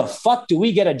 where the fuck do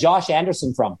we get a Josh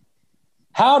Anderson from?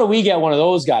 How do we get one of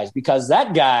those guys? Because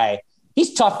that guy,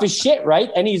 he's tough as shit,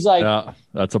 right? And he's like,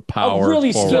 that's a power,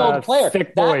 really skilled player.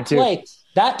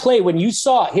 That play, when you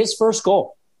saw his first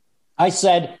goal, I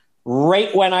said,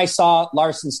 right when I saw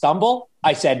Larson stumble,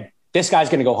 I said, this guy's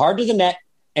going to go hard to the net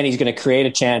and he's going to create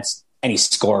a chance, and he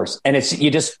scores. And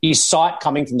you saw it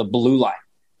coming from the blue line.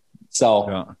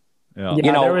 So,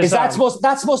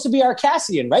 that's supposed to be our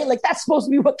Cassian, right? Like, that's supposed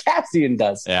to be what Cassian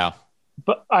does. Yeah.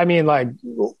 But I mean, like,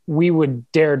 we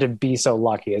would dare to be so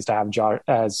lucky as to have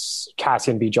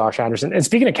Cassian be Josh Anderson. And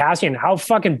speaking of Cassian, how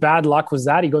fucking bad luck was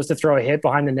that? He goes to throw a hit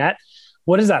behind the net.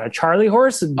 What is that? A Charlie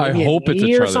horse? I hope it's a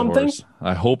Charlie horse.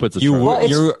 I hope it's a Charlie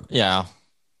horse. Yeah.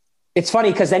 It's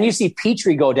funny because then you see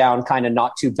Petrie go down kind of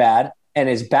not too bad, and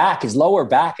his lower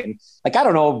back, and like, I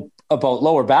don't know about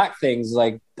lower back things.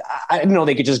 Like, I didn't know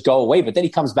they could just go away, but then he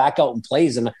comes back out and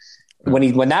plays, and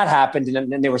when that happened,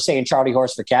 and then they were saying Charlie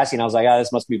horse for Cassian, I was like,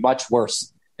 this must be much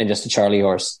worse than just a Charlie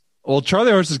horse. Well,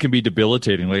 Charlie horses can be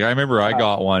debilitating. Like, I remember I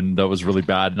got one that was really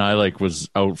bad, and I was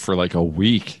out for like a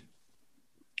week.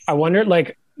 I wonder,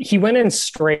 like, he went in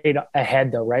straight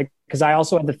ahead though, right? Because I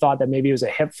also had the thought that maybe it was a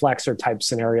hip flexor type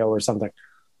scenario or something.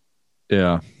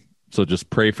 Yeah. So just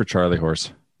pray for Charlie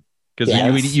horse, because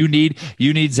you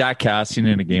need Zach Cassian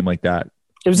in a game like that.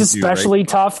 It was especially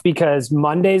tough because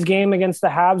Monday's game against the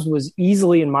Habs was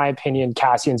easily, in my opinion,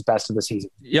 Cassian's best of the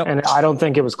season. Yep. And I don't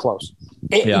think it was close.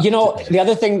 The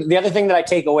other thing that I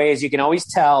take away is you can always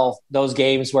tell those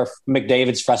games where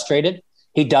McDavid's frustrated.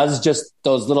 He does just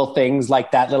those little things,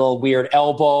 like that little weird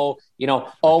elbow,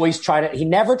 always he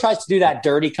never tries to do that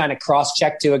dirty kind of cross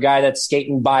check to a guy that's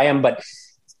skating by him. But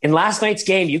in last night's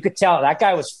game, you could tell that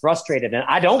guy was frustrated, and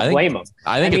I don't blame him.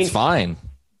 I mean, it's fine.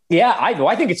 Yeah,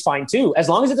 I think it's fine too, as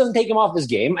long as it doesn't take him off his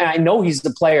game. And I know he's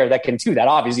the player that can do that.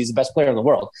 Obviously, he's the best player in the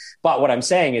world. But what I'm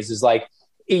saying is like,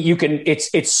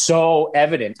 it's so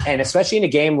evident. And especially in a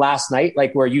game last night,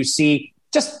 like where you see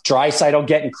just Draisaitl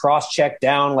getting cross-checked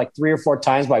down like 3 or 4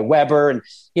 times by Weber, and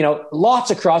lots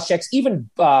of cross-checks. Even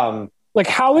like,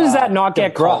 how does that not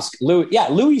get crossed?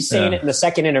 Louis saying it in the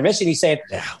second intermission. He's saying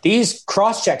these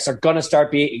cross-checks are going to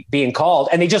start being called,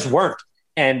 and they just weren't.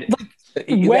 And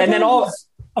then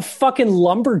a fucking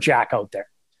lumberjack out there.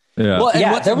 Yeah.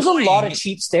 Well, there was a lot of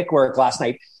cheap stick work last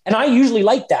night, and I usually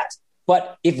like that.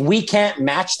 But if we can't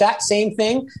match that same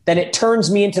thing, then it turns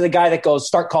me into the guy that goes,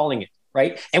 start calling it.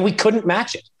 Right. And we couldn't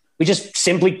match it. We just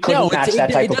simply couldn't match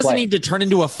that type of play. It doesn't need to turn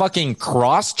into a fucking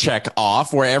cross check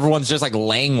off where everyone's just like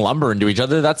laying lumber into each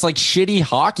other. That's like shitty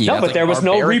hockey. No, but there was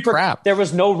no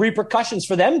repercussions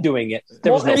for them doing it.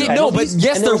 There was no penalties. But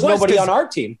yes, there was nobody on our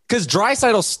team. Because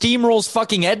Draisaitl steamrolls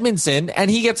fucking Edmondson, and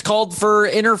he gets called for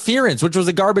interference, which was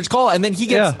a garbage call, and then he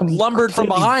gets lumbered from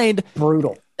behind.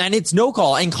 Brutal. And it's no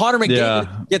call. And Connor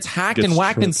McDavid gets hacked and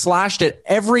whacked and slashed at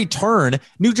every turn.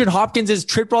 Nugent Hopkins is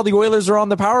tripped while the Oilers are on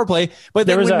the power play. But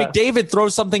then when McDavid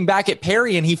throws something back at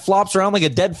Perry and he flops around like a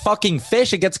dead fucking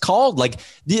fish, it gets called. Like,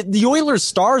 the Oilers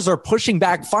stars are pushing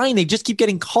back fine. They just keep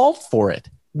getting called for it.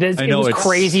 It was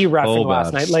crazy reffing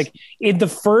last night. Like, in the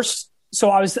first...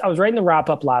 So I was writing the wrap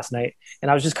up last night,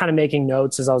 and I was just kind of making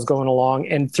notes as I was going along.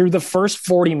 And through the first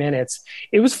 40 minutes,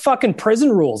 it was fucking prison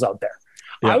rules out there.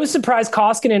 Yeah. I was surprised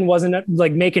Koskinen wasn't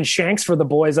like making shanks for the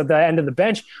boys at the end of the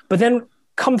bench. But then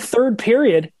come third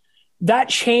period, that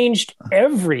changed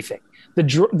everything. The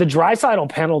Draisaitl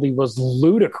penalty was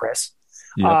ludicrous.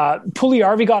 Yep.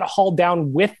 Puljujarvi got hauled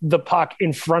down with the puck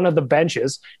in front of the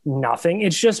benches. Nothing.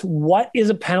 It's just, what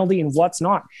is a penalty and what's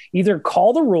not? Either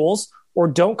call the rules or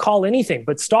don't call anything,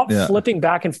 but stop flipping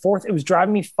back and forth. It was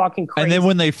driving me fucking crazy. And then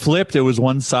when they flipped, it was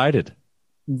one-sided.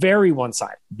 Very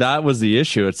one-sided. That was the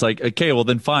issue. It's like, okay, well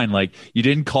then fine. Like, you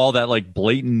didn't call that like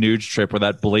blatant Nuge trip or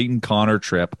that blatant Connor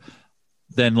trip.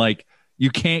 Then like, you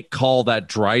can't call that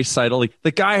Draisaitl. Like,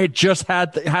 the guy had just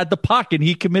had the puck and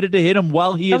he committed to hit him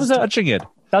while he is touching it.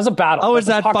 That was a battle. How is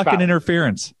that fucking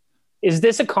interference? Is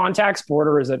this a contact sport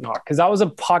or is it not? Because that was a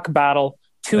puck battle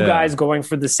two guys going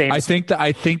for the same. I think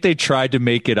they tried to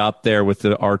make it up there with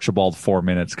the Archibald 4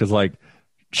 minutes because like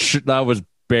that was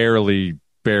barely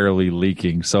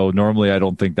leaking. So normally I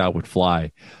don't think that would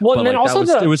fly. Well, and then also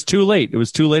it was too late. It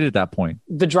was too late at that point.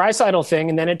 The Draisaitl thing,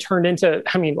 and then it turned into.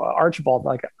 I mean, Archibald.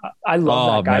 Like I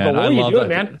love that guy, man, but what are you doing,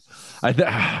 man?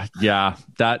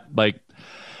 That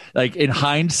like in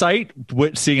hindsight,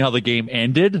 seeing how the game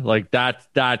ended, like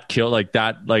that killed, like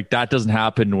that doesn't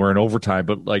happen. We're in overtime,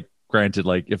 but like granted,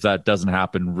 like if that doesn't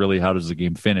happen, really, how does the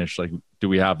game finish? Like, do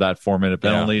we have that 4 minute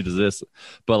penalty? Yeah. Does this?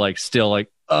 But like still, like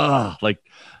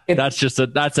that's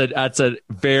a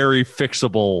very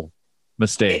fixable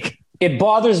mistake. It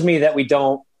bothers me that we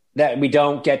don't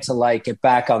get to like get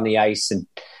back on the ice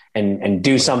and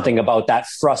do something about that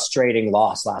frustrating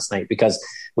loss last night, because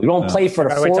we won't play for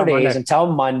 4 days until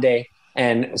Monday.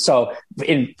 And so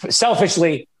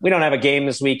selfishly, we don't have a game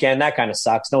this weekend. That kind of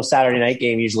sucks. No Saturday night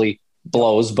game usually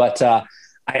blows, but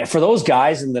for those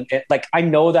guys, I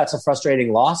know that's a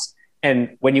frustrating loss.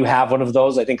 And when you have one of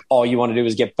those, I think all you want to do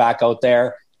is get back out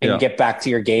there and get back to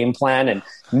your game plan and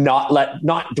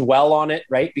not dwell on it.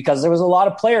 Right. Because there was a lot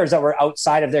of players that were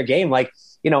outside of their game. Like,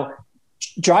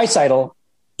 Draisaitl,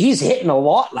 he's hitting a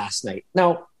lot last night.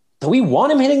 Now, do we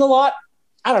want him hitting a lot?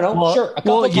 I don't know. Well, sure.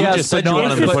 Just said you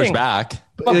want him to push back.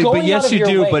 But yes, you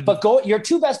do. But your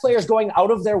two best players going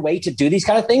out of their way to do these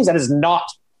kind of things, that is not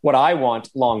what I want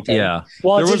long term. Yeah.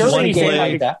 Well, there was one play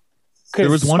like that.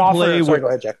 There was one play where. Go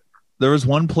ahead, Jack. There was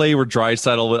one play where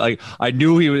Draisaitl, I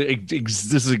knew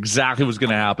this is exactly what's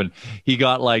going to happen. He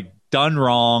got like done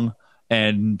wrong,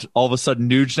 and all of a sudden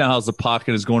Nuge now has the puck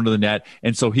and is going to the net,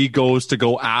 and so he goes to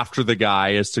go after the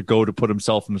guy as to go to put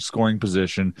himself in the scoring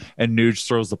position, and Nuge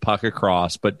throws the puck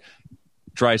across, but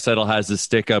Draisaitl has his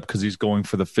stick up because he's going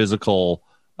for the physical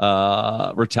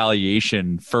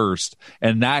retaliation first,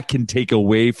 and that can take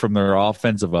away from their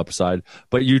offensive upside.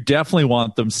 But you definitely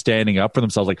want them standing up for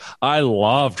themselves. Like, I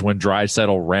loved when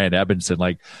Draisaitl ran Edmondson.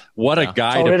 Like, what a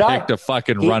guy to pick to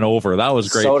fucking run over. That was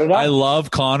great. I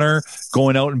love Connor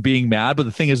going out and being mad, but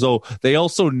the thing is, though, they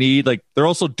also need, like, they're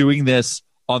also doing this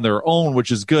on their own,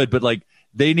 which is good, but like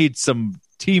they need some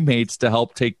teammates to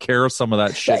help take care of some of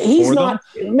that shit.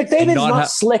 McDavid's not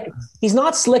slick. He's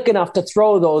not slick enough to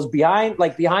throw those behind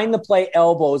the play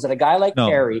elbows at a guy like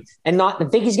Carey and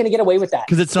think he's going to get away with that.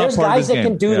 Because it's not There's guys that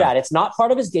can do that. It's not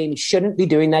part of his game. He shouldn't be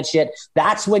doing that shit.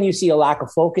 That's when you see a lack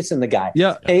of focus in the guy.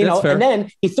 Yeah, and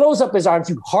then he throws up his arms.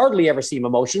 You hardly ever see him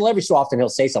emotional. Every so often he'll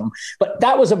say something. But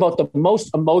that was about the most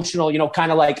emotional,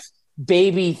 kind of like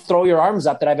baby throw your arms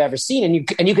up that I've ever seen.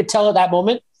 And you could tell at that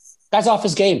moment, guy's off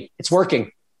his game. It's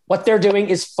working. What they're doing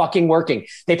is fucking working.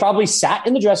 They probably sat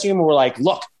in the dressing room and were like,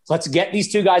 look, let's get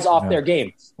these two guys off their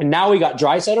game. And now we got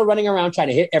Draisaitl running around trying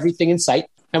to hit everything in sight.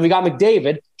 And we got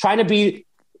McDavid trying to be,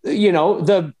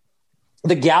 the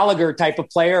Gallagher type of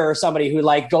player, or somebody who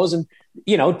like goes and,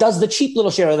 does the cheap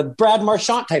little shit, or the Brad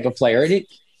Marchand type of player. And you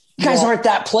guys aren't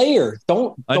that player.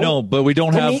 I know, but we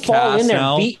don't have Cass in there,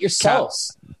 now. Beat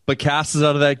yourselves. But Cass is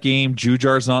out of that game.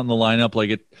 Jujar's not in the lineup.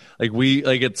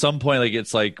 At some point,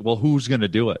 it's like, well, who's going to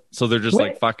do it? So they're just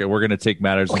like, fuck it, we're going to take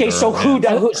matters. Okay, so who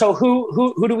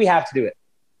do we have to do it?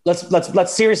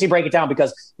 Let's seriously break it down,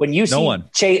 because when you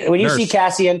see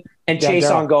Cassian and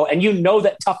Chiasson go, and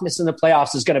that toughness in the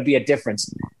playoffs is going to be a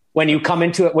difference when you come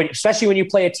into it, especially when you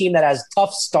play a team that has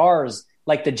tough stars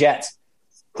like the Jets.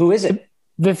 Who is it?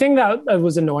 The thing that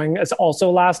was annoying is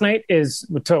also last night is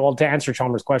to answer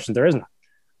Chalmers' question, there isn't.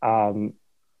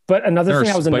 But another thing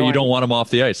that was annoying, but you don't want him off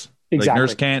the ice. Exactly. Like,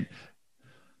 Nurse can't.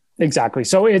 Exactly.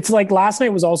 So it's like last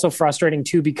night was also frustrating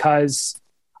too, because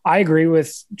I agree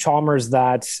with Chalmers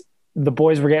that the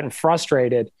boys were getting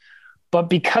frustrated, but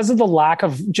because of the lack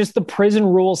of just the prison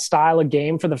rule style of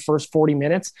game for the first 40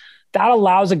 minutes, that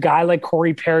allows a guy like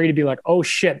Corey Perry to be like, oh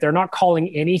shit, they're not calling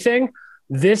anything.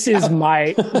 This is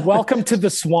my welcome to the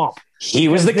swamp. He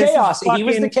was the chaos. He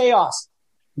was the chaos.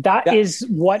 That is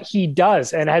what he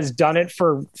does, and has done it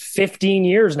for 15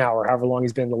 years now, or however long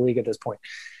he's been in the league at this point.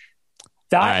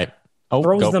 That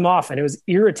throws them off, and it was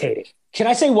irritating. Can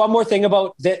I say one more thing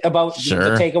about the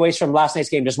takeaways from last night's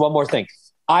game? Just one more thing.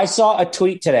 I saw a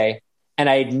tweet today, and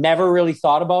I had never really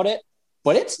thought about it,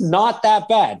 but it's not that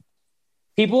bad.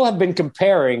 People have been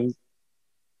comparing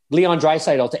Leon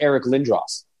Draisaitl to Eric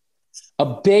Lindros, a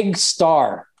big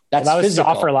star. That was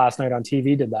Stoffer last night on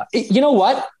TV did that. You know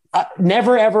what?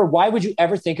 Never, ever. Why would you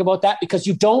ever think about that? Because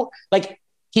you don't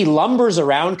he lumbers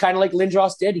around kind of like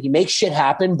Lindros did. He makes shit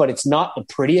happen, but it's not the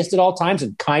prettiest at all times,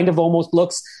 and kind of almost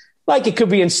looks like it could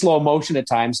be in slow motion at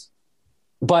times.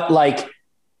 But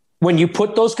when you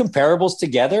put those comparables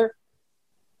together,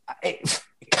 it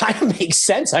kind of makes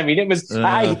sense. I mean, it was.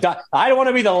 I don't want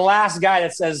to be the last guy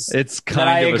that says it's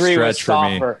kind of a stretch for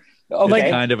me. Okay.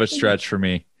 It's kind of a stretch for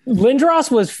me.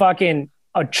 Lindros was fucking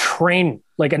a train,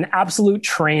 like an absolute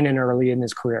train early in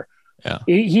his career. Yeah,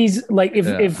 he's like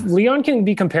if Leon can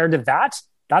be compared to that,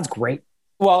 that's great.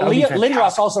 Well,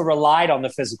 Lindros also relied on the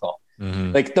physical.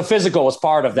 Mm-hmm. Like the physical was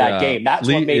part of that game. That's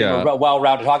what made him a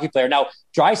well-rounded hockey player. Now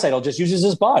Draisaitl just uses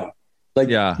his body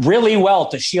really well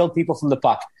to shield people from the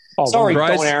puck. Oh, sorry,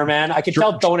 Donaire man. I can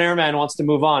tell Donaire man wants to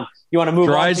move on. You want to move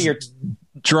on to your.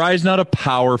 Dry's not a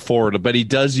power forward, but he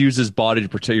does use his body to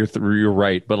protect you're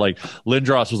right. But like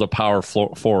Lindros was a power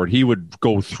forward. He would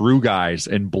go through guys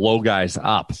and blow guys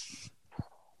up.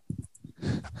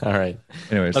 All right.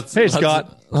 Anyways, hey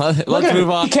Scott, let's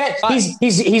move on.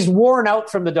 He's worn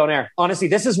out from the Donaire. Honestly,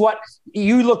 this is what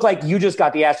you look like. You just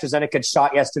got the AstraZeneca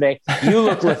shot yesterday. You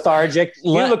look lethargic.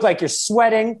 You look like you're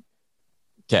sweating.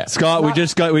 Okay, Scott, we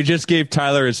just gave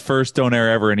Tyler his first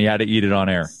Donaire ever, and he had to eat it on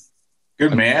air.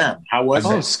 Good man. How was it?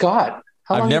 Oh, Scott.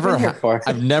 I've never.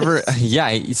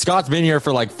 Scott's been here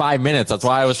for like 5 minutes. That's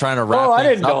why I was trying to wrap. Oh, I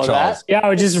didn't know that. Yeah, I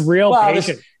was just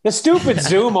patient. The stupid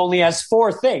Zoom only has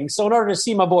 4 things. So in order to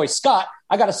see my boy Scott,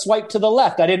 I got to swipe to the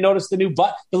left. I didn't notice the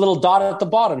little dot at the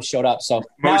bottom showed up. So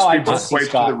most people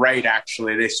swipe to the right.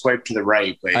 Actually, they swipe to the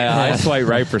right. But I swipe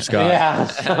right for Scott.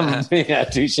 Yeah,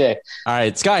 touche. All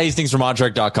right, Scott Hastings from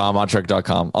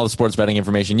OnTrack.com. All the sports betting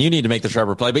information you need to make the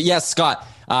Trevor play. But yes, Scott,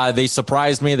 they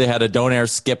surprised me. They had a Donaire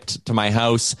skipped to my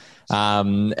house,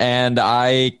 and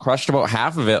I crushed about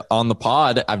half of it on the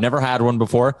pod. I've never had one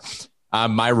before.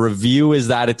 My review is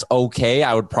that it's okay.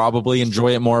 I would probably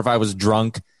enjoy it more if I was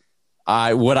drunk.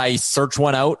 Would I search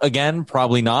one out again?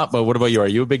 Probably not. But what about you? Are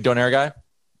you a big Donaire guy?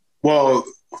 Well,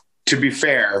 to be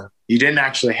fair, you didn't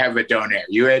actually have a Donaire.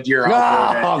 You had your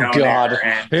Donaire. God.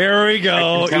 Here we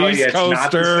go. East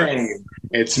Coaster.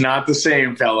 It's not the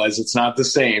same, fellas. It's not the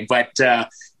same. But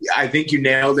I think you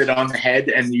nailed it on the head,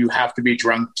 and you have to be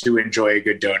drunk to enjoy a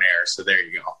good Donaire. So there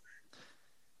you go.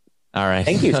 All right.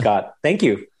 Thank you, Scott. Thank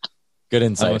you. Good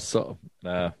insight.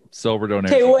 Sober Donaire.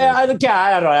 Okay,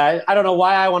 I don't know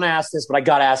why I want to ask this, but I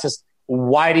got to ask this.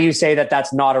 Why do you say that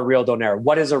that's not a real Donaire?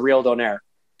 What is a real Donaire?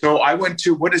 So I went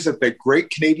to, what is it, the Great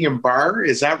Canadian Bar?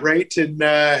 Is that right, in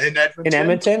Edmonton? In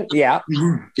Edmonton? Yeah.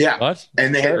 Mm-hmm. Yeah. What?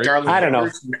 And they had garlic. I don't know.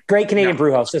 Great Canadian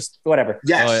Brew House, just whatever.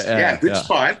 Yes. Good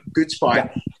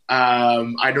spot. Yeah.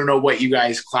 I don't know what you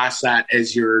guys class that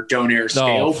as your Donaire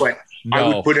scale, but I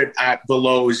would put it at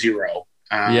below 0.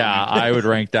 I would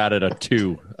rank that at a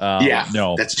 2.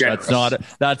 No, that's generous.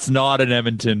 That's not an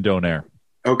Edmonton Donaire.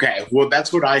 Okay, well,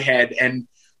 that's what I had. And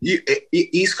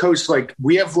East Coast, like,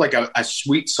 we have like a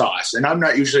sweet sauce, and I'm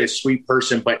not usually a sweet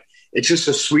person, but it's just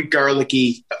a sweet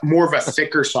garlicky, more of a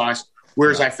thicker sauce.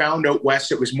 Whereas I found out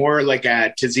west, it was more like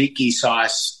a tzatziki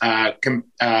sauce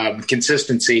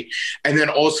consistency, and then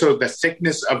also the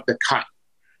thickness of the cut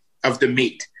of the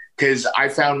meat. Because I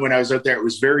found when I was out there, it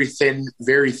was very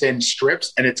thin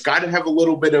strips, and it's got to have a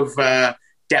little bit of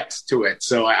depth to it.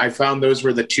 So I found those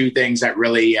were the 2 things that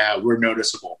really were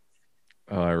noticeable.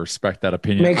 Oh, I respect that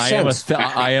opinion. Makes sense.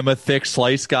 I am a thick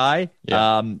slice guy,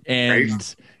 and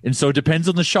so it depends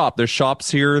on the shop. There's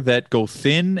shops here that go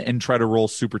thin and try to roll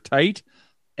super tight,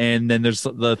 and then there's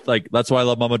that's why I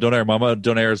love Mama Donaire. Mama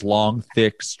Donaire is long,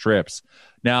 thick strips.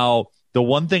 Now, the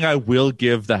one thing I will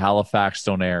give the Halifax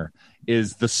Donaire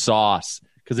is the sauce,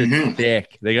 because it's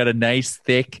thick. They got a nice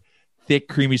thick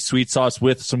creamy sweet sauce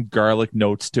with some garlic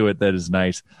notes to it that is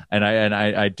nice, and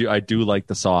I do like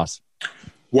the sauce.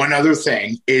 One other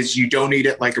thing is you don't eat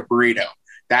it like a burrito.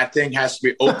 That thing has to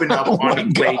be opened up on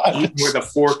a plate, eaten with a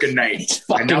fork and knife.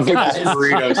 Enough of this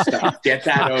burrito stuff. Get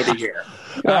that out of here.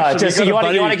 You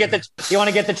want to get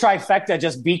the trifecta.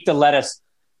 Just beat the lettuce.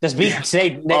 Just beat.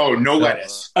 No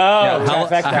lettuce.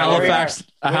 Halifax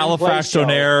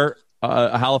Donaire.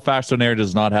 A Halifax Donaire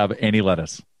does not have any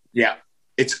lettuce. Yeah,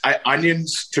 it's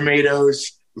onions,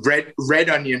 tomatoes, red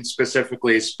onion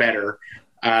specifically is better,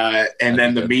 and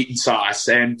then the meat and sauce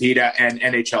and pita and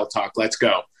NHL talk. Let's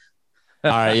go. All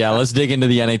right, let's dig into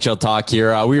the NHL talk here.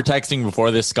 We were texting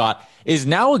before this, Scott. Is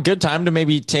now a good time to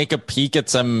maybe take a peek at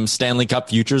some Stanley Cup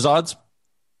futures odds?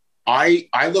 I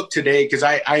looked today because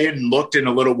I hadn't looked in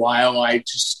a little while. I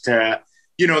just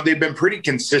they've been pretty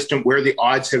consistent where the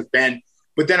odds have been.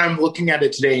 But then I'm looking at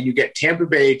it today, and you get Tampa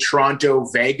Bay, Toronto,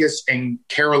 Vegas, and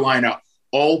Carolina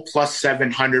all plus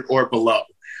 700 or below.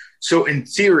 So in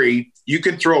theory, you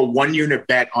can throw a 1-unit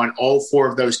bet on all 4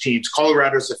 of those teams.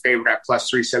 Colorado's a favorite at plus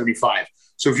 375.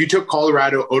 So if you took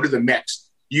Colorado out of the mix,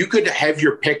 you could have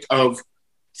your pick of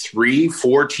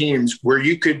 3-4 teams where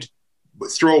you could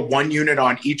throw a 1 unit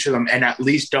on each of them and at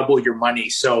least double your money.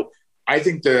 So I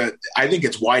think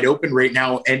it's wide open right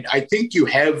now. And I think you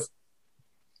have,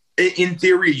 in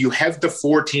theory, you have the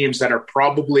 4 teams that are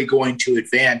probably going to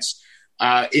advance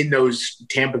in those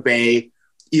Tampa Bay,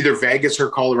 either Vegas or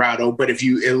Colorado. But if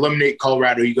you eliminate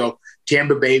Colorado, you go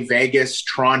Tampa Bay, Vegas,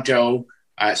 Toronto.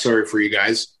 Sorry for you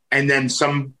guys. And then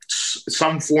some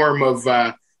form of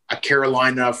a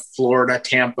Carolina, Florida,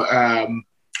 Tampa,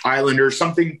 Islanders,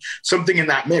 something in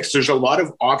that mix. There's a lot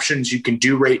of options you can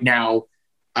do right now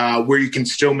where you can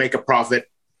still make a profit,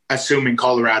 assuming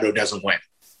Colorado doesn't win.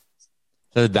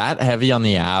 So that heavy on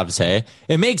the Avs, hey?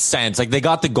 It makes sense. Like, they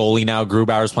got the goalie now.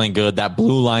 Grubauer's playing good. That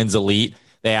blue line's elite.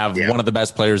 They have one of the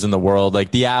best players in the world.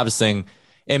 Like, the Avs thing,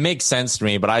 it makes sense to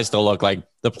me, but I still look like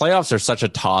the playoffs are such a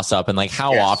toss-up. And, like,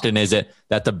 how often is it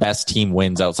that the best team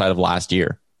wins outside of last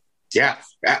year? Yeah,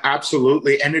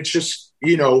 absolutely. And it's just,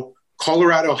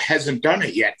 Colorado hasn't done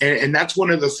it yet. And that's one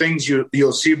of the things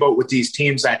you'll see about with these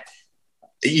teams that,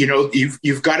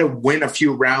 you've got to win a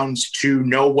few rounds to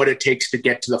know what it takes to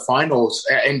get to the finals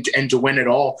and to win it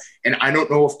all. And I don't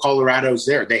know if Colorado's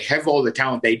there. They have all the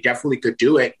talent. They definitely could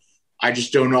do it. I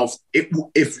just don't know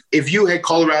if you had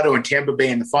Colorado and Tampa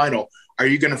Bay in the final, are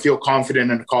you going to feel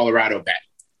confident in a Colorado bet?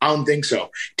 I don't think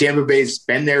so. Tampa Bay's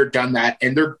been there, done that,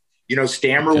 and they're,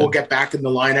 Stammer will get back in the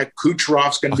lineup.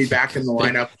 Kucherov's going to be back in the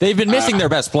lineup. They've been missing their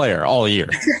best player all year.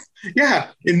 Yeah,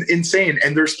 insane.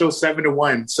 And they're still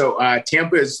 7-1. So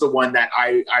Tampa is the one that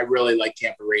I really like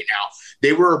Tampa right now.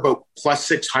 They were about plus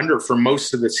 600 for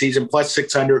most of the season, plus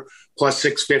 600, plus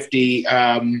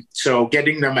 650. So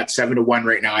getting them at 7-1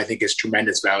 right now, I think is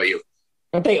tremendous value.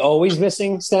 Aren't they always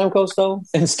missing Stamkos though,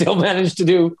 and still manage to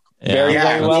do very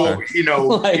well?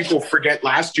 People forget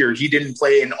last year he didn't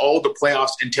play in all the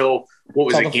playoffs until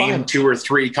game 2 or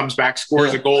 3. Comes back,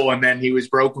 scores a goal, and then he was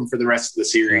broken for the rest of the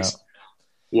series.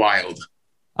 Wild.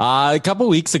 A couple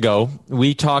weeks ago,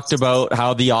 we talked about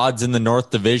how the odds in the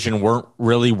North Division weren't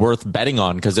really worth betting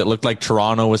on because it looked like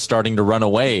Toronto was starting to run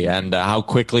away, and how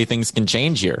quickly things can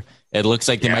change here. It looks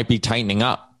like they might be tightening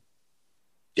up.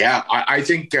 Yeah, I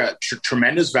think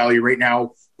tremendous value right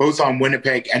now, both on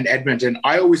Winnipeg and Edmonton.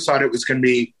 I always thought it was going to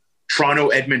be Toronto,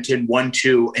 Edmonton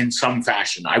 1-2 in some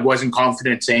fashion. I wasn't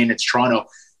confident saying it's Toronto.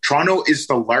 Toronto is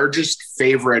the largest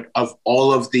favorite of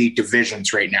all of the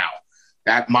divisions right now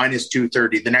at minus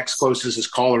 230. The next closest is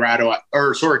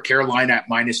Carolina at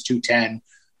minus 210.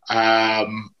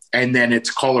 And then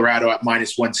it's Colorado at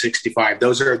minus 165.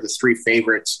 Those are the 3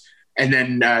 favorites. And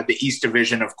then the East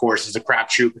Division, of course, is a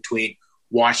crapshoot between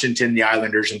Washington, the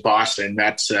Islanders, and Boston.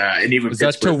 That's and even is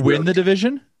that to win the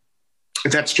division?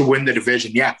 That's to win the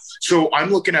division, yeah. So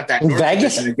I'm looking at that.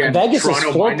 Vegas Toronto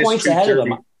is 4 points ahead of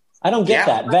them. I don't get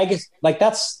that. Vegas,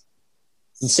 that's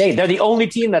insane. They're the only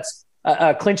team that's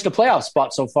clinched a playoff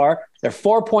spot so far. They're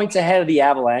 4 points ahead of the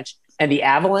Avalanche, and the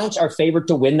Avalanche are favored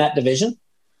to win that division.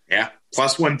 Yeah,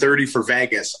 plus 130 for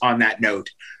Vegas on that note.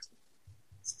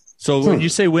 So when you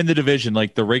say win the division,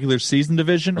 like the regular season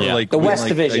division, or like the West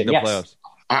Division, the playoffs?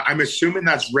 I'm assuming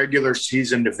that's regular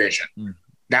season division.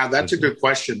 Now, that's a good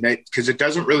question because it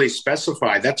doesn't really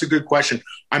specify. That's a good question.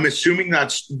 I'm assuming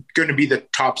that's going to be the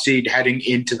top seed heading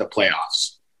into the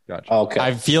playoffs. Gotcha. Okay.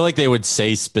 I feel like they would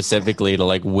say specifically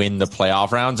to win the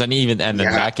playoff rounds, and in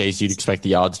that case, you'd expect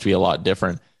the odds to be a lot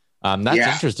different.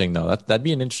 That's interesting, though. That'd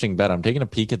be an interesting bet. I'm taking a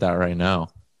peek at that right now.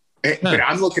 But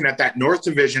I'm looking at that North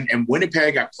Division and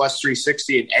Winnipeg at plus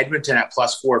 360 and Edmonton at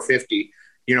plus 450.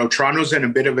 Toronto's in a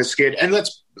bit of a skid. And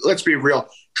let's be real.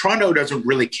 Toronto doesn't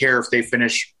really care if they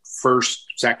finish first,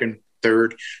 second,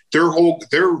 third.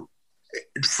 For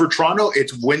Toronto,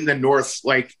 it's win the North,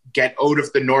 get out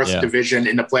of the North Division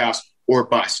in the playoffs or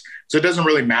bust. So it doesn't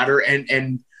really matter.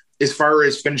 And as far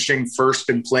as finishing first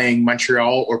and playing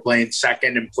Montreal or playing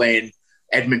second and playing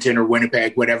Edmonton or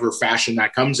Winnipeg, whatever fashion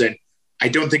that comes in, I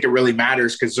don't think it really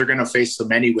matters because they're going to face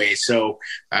them anyway. So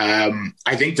I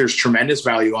think there's tremendous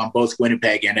value on both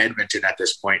Winnipeg and Edmonton at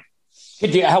this point.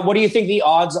 What do you think the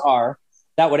odds are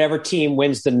that whatever team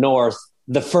wins the North,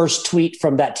 the first tweet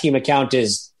from that team account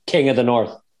is King of the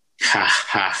North?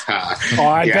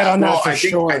 I bet on that for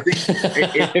sure. I think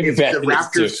if the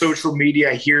Raptors social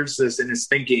media hears this and is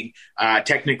thinking,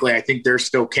 technically, I think they're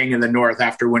still King of the North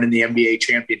after winning the NBA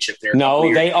championship there.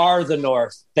 No, they are the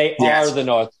North. They are the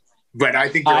North. But I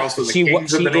think they're also the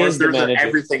Kings of the North. They're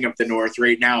everything of the North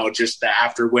right now, just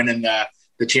after winning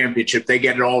the championship. They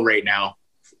get it all right now.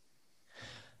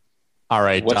 All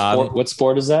right. What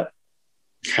sport is that?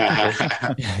 Yeah.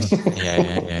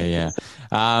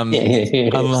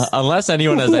 Unless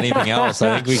anyone has anything else,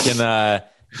 I think we can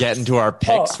get into our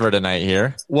picks for tonight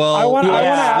here. Well,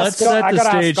 let's set the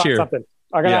stage here.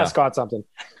 I got to ask Scott something.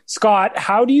 Scott,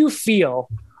 how do you feel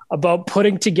about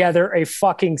putting together a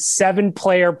fucking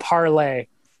 7-player parlay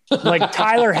like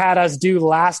Tyler had us do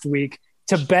last week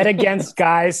to bet against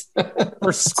guys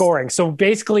for scoring. So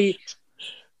basically,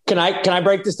 can I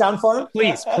break this down for him?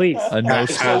 Please. A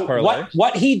no-score parlay.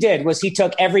 What he did was he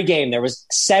took every game. There was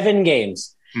 7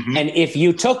 games. Mm-hmm. And if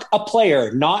you took a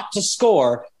player not to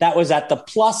score, that was at the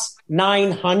plus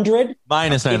 900.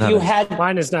 Minus 900. If you had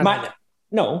minus 900.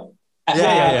 No.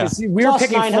 Yeah. We were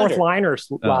picking 4th liners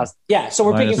last. Yeah, so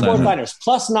we're picking 4th liners.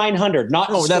 Plus 900, not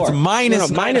to score. That's minus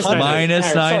 900.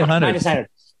 Minus 900.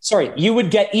 Sorry, you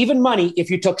would get even money if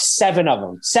you took 7 of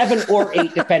them. 7 or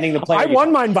 8, depending the player. I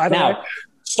won mine, by the way.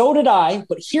 So did I,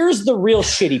 but here's the real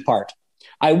shitty part.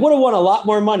 I would have won a lot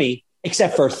more money,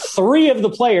 except for 3 of the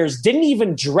players didn't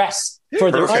even dress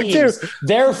for their teams.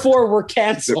 Therefore, were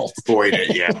canceled.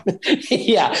 Yeah.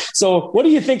 Yeah. So what do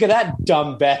you think of that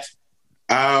dumb bet?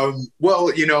 Well,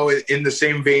 in the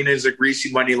same vein as a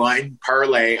greasy money line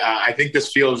parlay, I think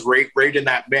this feels right in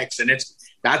that mix, and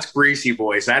that's greasy,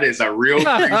 boys. That is a real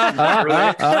greasy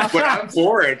parlay, but I'm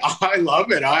for it. I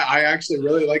love it. I actually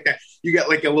really like that. You get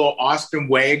like a little Austin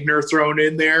Wagner thrown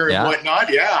in there and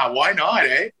whatnot. Yeah, why not,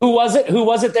 eh? Who was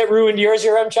it that ruined yours,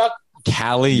 Chuck?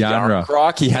 Calle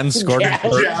Jarnkrok. He hadn't scored in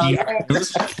 13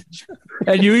 games.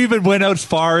 And you even went out as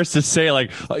far as to say,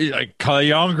 like Calle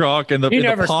Jarnkrok in the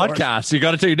podcast. Scored. You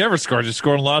got to tell you never scored. You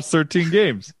scored in the last 13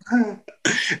 games.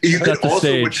 You could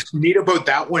also, what's neat about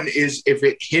that one is if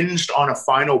it hinged on a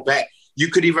final bet, you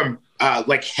could even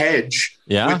hedge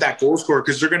with that goal scorer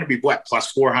because they're going to be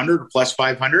plus 400, plus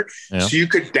 500. Yeah. So you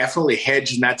could definitely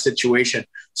hedge in that situation.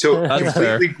 So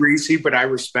completely greasy, but I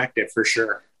respect it for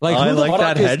sure. I like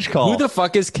that hedge call. Who the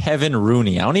fuck is Kevin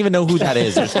Rooney? I don't even know who that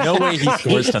is. There's no way he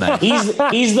scores tonight.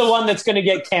 He's the one that's going to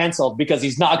get canceled because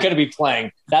he's not going to be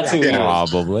playing. That's who he is.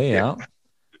 Probably, yeah.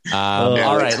 All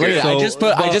right, look at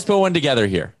I just put one together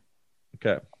here.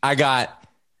 Okay. I got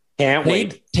Can't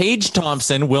wait. Tage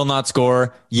Thompson will not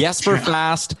score. Jesper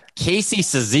Fast, Casey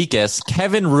Cizikas,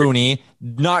 Kevin Rooney,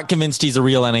 not convinced he's a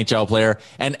real NHL player,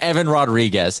 and Evan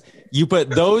Rodriguez. You put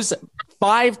those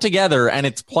 5 together and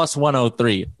it's plus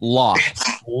 103. Lock.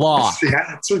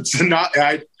 Yeah, it's not.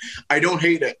 I don't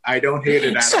hate it. I don't hate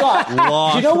it. Scott,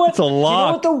 lock. You know what? It's a lock. You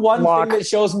know what the one thing that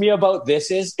shows me about this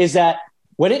is that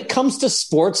when it comes to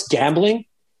sports gambling,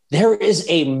 there is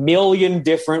a million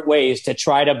different ways to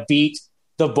try to beat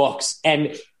the books.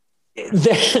 And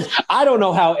I don't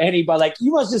know how anybody,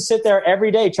 you must just sit there every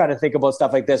day trying to think about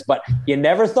stuff like this, but you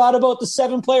never thought about the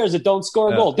 7 players that don't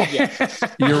score a goal, did you?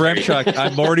 You're right, Chuck.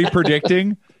 I'm already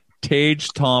predicting Tage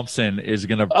Thompson is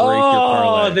going to break your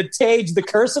parlay. The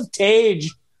curse of Tage.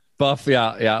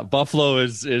 Buffalo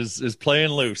is playing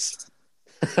loose.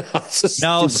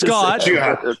 Now, Scott,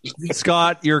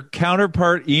 your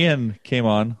counterpart Ian came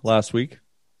on last week.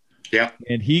 Yeah.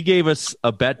 And he gave us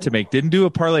a bet to make. Didn't do a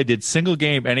parlay, did single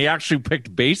game, and he actually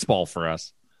picked baseball for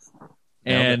us.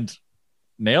 And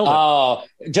nailed it. Oh,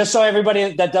 just so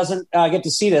everybody that doesn't get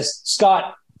to see this,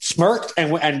 Scott smirked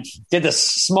and did the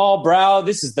small brow.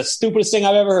 This is the stupidest thing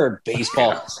I've ever heard.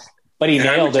 Baseball. But he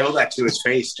nailed it. Tell that to his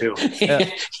face, too.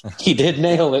 He did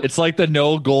nail it. It's like the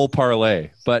no goal parlay,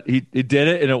 but he did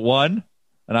it and it won.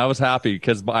 And I was happy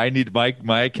because my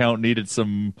account needed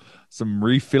some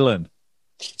refilling.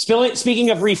 Speaking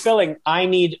of refilling, I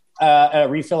need a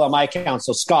refill on my account.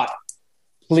 So, Scott,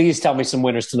 please tell me some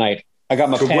winners tonight. I got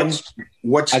my pen.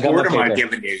 What sport am I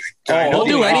giving you? I'll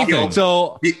do anything.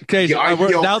 So, okay,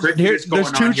 there's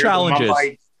 2 challenges.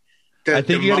 I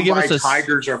think you got to give us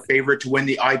Tigers are favorite to win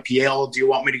the IPL. Do you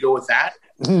want me to go with that?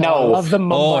 No.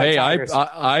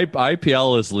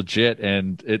 IPL is legit,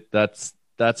 and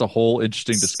that's a whole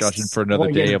interesting discussion for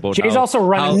another day about Jay's also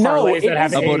running parlays that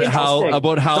have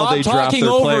about how Stop they draft talking their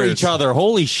over players. each other.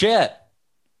 Holy shit!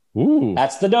 Ooh,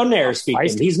 that's the Donaire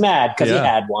speaking. He's mad because he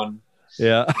had one.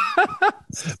 Yeah,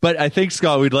 but I think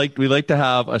Scott, we'd like to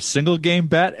have a single game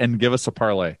bet and give us a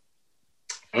parlay.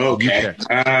 Okay.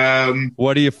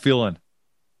 What are you feeling?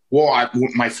 Well,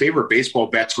 my favorite baseball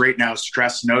bets right now,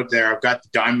 stress note there. I've got the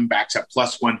Diamondbacks at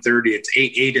plus 130. It's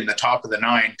 8-8 in the top of the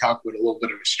 9. Talk about a little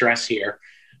bit of a stress here.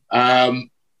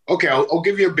 Okay, I'll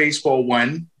give you a baseball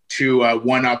one to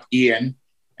one up Ian.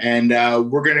 And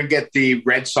we're going to get the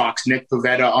Red Sox, Nick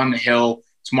Pivetta on the hill.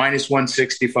 It's minus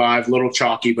 165, a little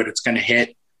chalky, but it's going to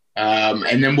hit.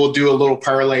 And then we'll do a little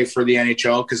parlay for the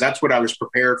NHL because that's what I was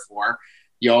prepared for.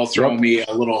 Y'all throw me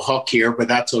a little hook here, but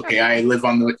that's okay. I live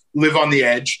on the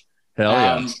edge. Hell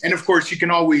yeah. And of course, you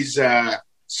can always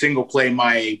single play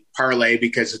my parlay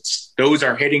because those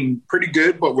are hitting pretty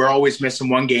good, but we're always missing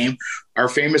one game. Our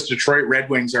famous Detroit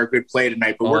Red Wings are a good play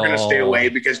tonight, but we're going to stay away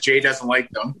because Jay doesn't like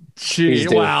them. Gee,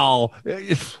 wow.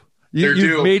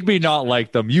 You've made me not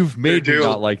like them. You've made me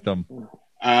not like them. Who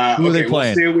are they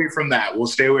playing? We'll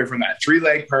stay away from that.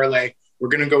 3-leg parlay. We're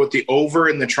going to go with the over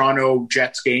in the Toronto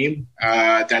Jets game.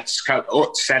 That's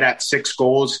set at 6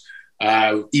 goals.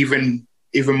 Even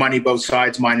money both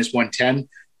sides, minus 110.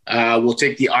 We'll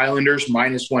take the Islanders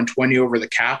minus 120 over the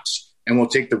Caps, and we'll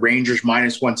take the Rangers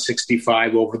minus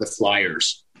 165 over the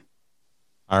Flyers.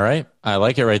 All right. I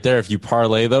like it right there. If you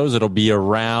parlay those, it'll be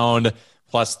around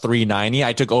plus 390.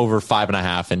 I took over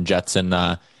 5.5 in Jets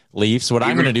and Leafs. What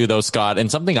I'm going to do though, Scott,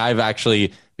 and something I've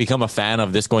actually become a fan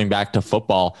of this going back to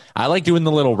football, I like doing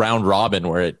the little round robin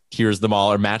where it tiers them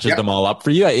all or matches them all up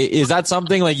for you. Is that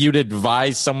something like you'd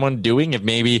advise someone doing if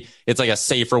maybe it's like a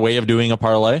safer way of doing a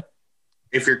parlay?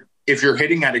 If you're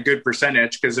hitting at a good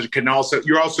percentage, because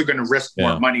you're also going to risk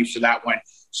more money for that one.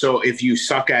 So if you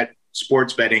suck at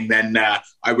sports betting, then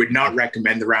I would not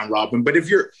recommend the round robin. But if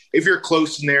you're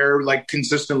close in there, like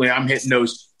consistently, I'm hitting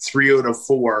those 3 out of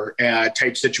 4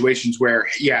 type situations where,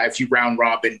 if you round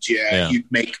robin, you'd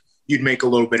make a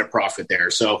little bit of profit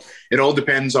there. So it all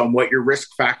depends on what your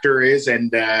risk factor is,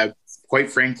 and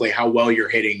quite frankly, how well you're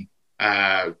hitting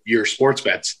your sports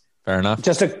bets. Fair enough.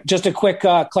 Just a quick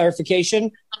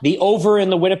clarification: the over in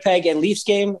the Winnipeg and Leafs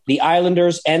game, the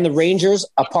Islanders and the Rangers,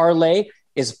 a parlay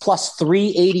is plus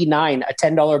 389. A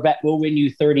 $10 bet will win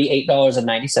you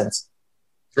 $38.90.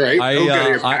 Right. I'm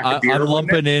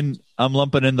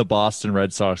lumping in the Boston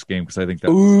Red Sox game because I think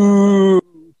that. Ooh,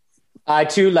 I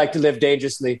too like to live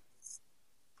dangerously.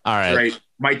 All right. Right.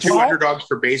 My 2 underdogs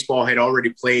for baseball had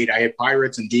already played. I had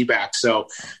Pirates and D-backs, so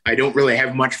I don't really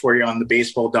have much for you on the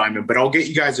baseball diamond. But I'll get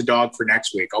you guys a dog for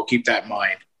next week. I'll keep that in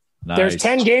mind. Nice. There's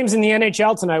 10 games in the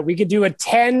NHL tonight. We could do a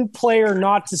 10-player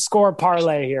not to score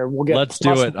parlay here. We'll get. Let's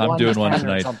do it. I'm doing one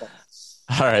tonight. All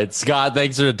right, Scott.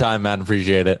 Thanks for the time, man.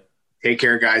 Appreciate it. Take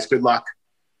care, guys. Good luck.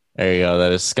 There you go.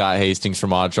 That is Scott Hastings from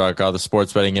OddsShark. All the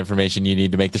sports betting information you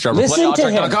need to make the sharper play.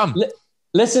 OddsShark.com.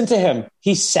 Listen to him.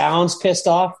 He sounds pissed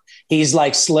off. He's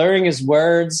like slurring his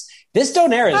words. This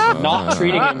Donaire is not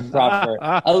treating him proper.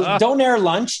 Donaire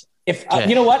lunch. If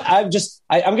you know what, I'm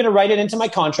going to write it into my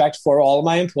contract for all of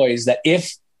my employees that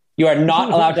if you are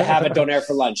not allowed to have a Donaire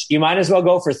for lunch, you might as well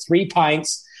go for 3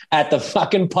 pints at the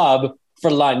fucking pub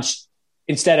for lunch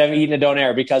instead of eating a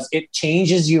Donaire, because it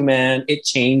changes you, man. It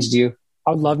changed you.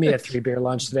 I would love me a 3-beer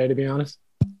lunch today, to be honest.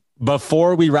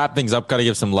 Before we wrap things up, got to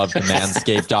give some love to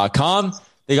Manscaped.com.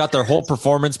 They got their whole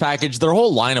performance package, their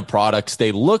whole line of products.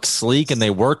 They look sleek and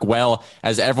they work well,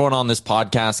 as everyone on this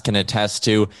podcast can attest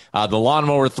to. The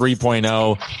Lawnmower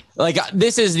 3.0. Like,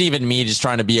 this isn't even me just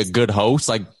trying to be a good host.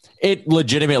 Like, it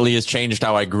legitimately has changed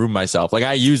how I groom myself. Like,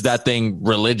 I use that thing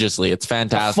religiously. It's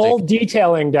fantastic. The full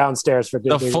detailing downstairs for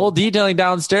good people. Full detailing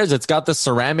downstairs. It's got the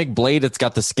ceramic blade. It's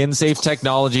got the skin safe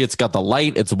technology. It's got the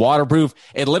light. It's waterproof.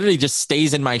 It literally just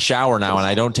stays in my shower now and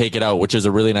I don't take it out, which is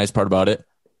a really nice part about it.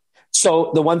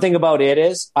 So the one thing about it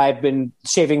is I've been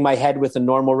shaving my head with a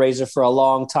normal razor for a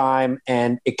long time,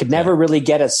 and it could never really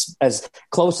get as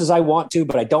close as I want to,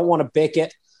 but I don't want to bick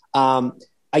it.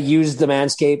 I use the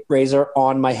Manscaped razor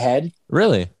on my head.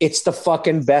 Really? It's the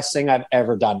fucking best thing I've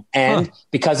ever done. And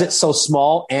because it's so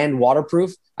small and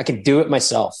waterproof, I can do it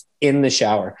myself in the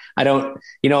shower. I don't,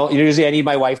 usually I need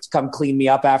my wife to come clean me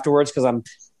up afterwards because I'm,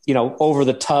 over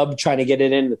the tub trying to get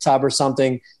it in the tub or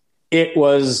something. It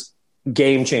was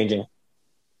game changing.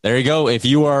 There you go. If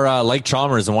you are like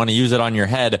Chalmers and want to use it on your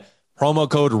head, promo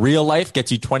code REALLIFE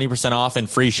gets you 20% off and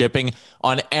free shipping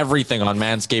on everything on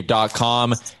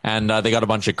manscaped.com. And they got a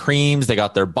bunch of creams. They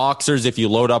got their boxers if you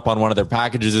load up on one of their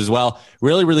packages as well.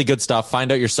 Really, really good stuff.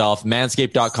 Find out yourself.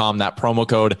 Manscaped.com. That promo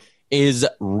code is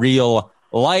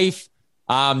REALLIFE.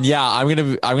 I'm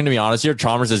gonna be honest here.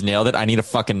 Chalmers has nailed it. I need a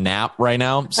fucking nap right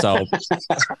now. So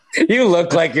you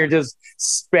look like you're just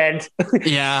spent.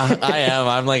 Yeah, I am.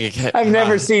 I'm like I've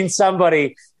never seen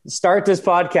somebody start this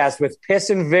podcast with piss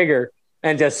and vigor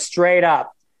and just straight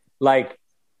up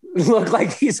look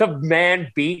like he's a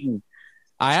man beaten.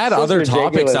 I had other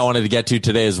topics I wanted to get to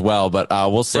today as well, but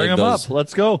we'll save Bring them those. up.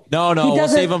 Let's go. No, we'll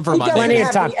save them for Monday. He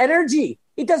doesn't have the energy.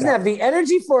 He doesn't have the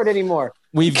energy for it anymore.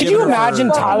 Could you imagine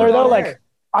Tyler though? Like,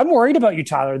 I'm worried about you,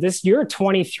 Tyler. You're a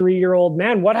 23-year-old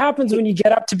man. What happens when you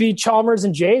get up to be Chalmers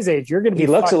and Jay's age? You're going to be. He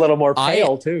looks a little more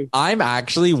pale too. I'm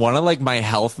actually one of my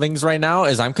health things right now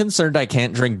is I'm concerned I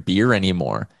can't drink beer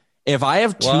anymore. If I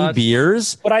have 2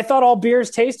 beers, but I thought all beers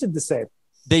tasted the same.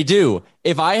 They do.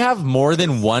 If I have more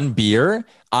than one beer,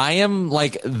 I am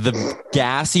like the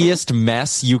gassiest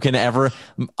mess you can ever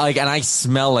like, and I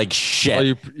smell like shit.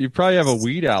 Well, you probably have a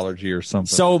weed allergy or something.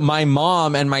 So my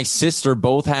mom and my sister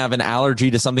both have an allergy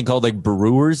to something called like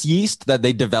brewer's yeast that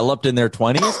they developed in their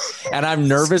 20s, and I'm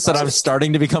nervous that I'm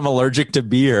starting to become allergic to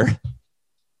beer.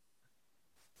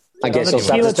 I guess you'll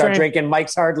have to start drinking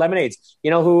Mike's Hard Lemonades.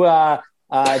 You know who?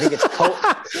 I think it's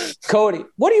Cody.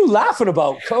 What are you laughing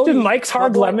about, Cody? Dude, Mike's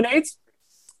Hard Lemonades?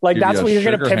 Like, that's what you're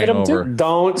going to pivot him to?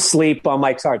 Don't sleep on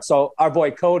Mike's Hard. So our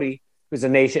boy Cody, who's a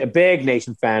big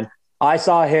Nation fan, I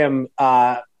saw him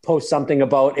post something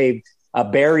about a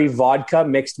berry vodka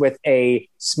mixed with a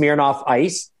Smirnoff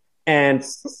Ice, and it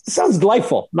sounds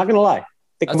delightful. I'm not going to lie. I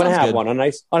think I'm going to have one on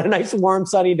a nice warm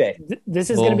sunny day. This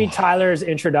is going to be Tyler's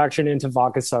introduction into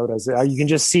vodka sodas. You can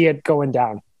just see it going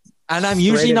down. And I'm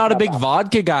usually not a big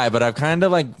vodka guy, but I've kind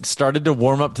of like started to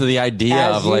warm up to the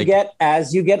idea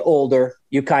as you get older,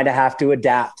 you kind of have to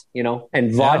adapt, you know,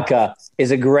 and vodka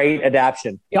is a great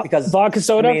adaptation because vodka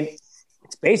soda, I mean,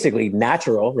 it's basically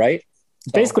natural, right?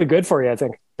 It's basically good for you, I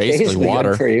think. Basically water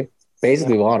good for you.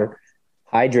 Basically water,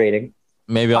 hydrating.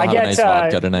 Maybe I'll have a nice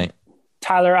vodka tonight.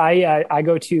 Tyler, I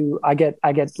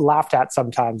get laughed at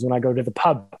sometimes when I go to the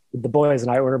pub with the boys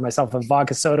and I order myself a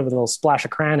vodka soda with a little splash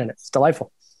of cran in it. It's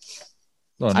delightful.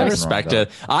 I respect it.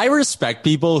 I respect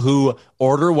people who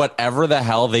order whatever the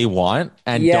hell they want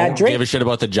and don't give a shit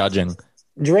about the judging.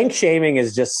 Drink shaming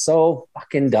is just so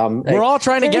fucking dumb. We're all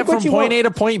trying to get from point A to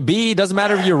point B. Doesn't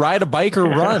matter if you ride a bike or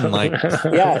run. Like,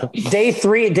 yeah, day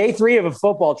three of a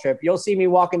football trip, you'll see me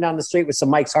walking down the street with some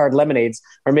Mike's Hard Lemonades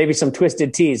or maybe some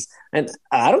Twisted Teas, and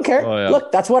I don't care. Oh, yeah.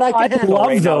 Look, that's what I can handle. Love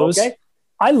right those. Now, okay?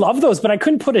 I love those, but I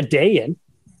couldn't put a day in.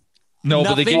 No,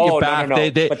 but they get you back. No.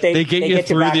 They get you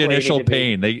through the initial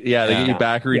pain. They get you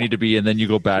back where you need to be, and then you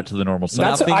go back to the normal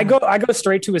stuff. I go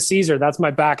straight to a Caesar. That's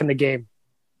my back in the game.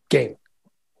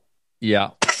 Yeah.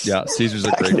 Caesars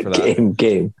are great for that.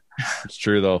 Game. It's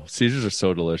true though. Caesars are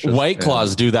so delicious. White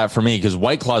Claws do that for me because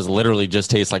White Claws literally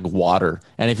just taste like water.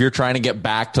 And if you're trying to get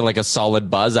back to like a solid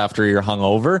buzz after you're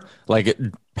hungover, like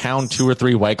pound 2 or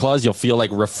 3 White Claws, you'll feel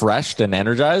like refreshed and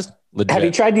energized. Legit. Have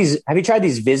you tried these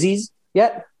Vizzies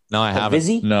yet? No, I haven't.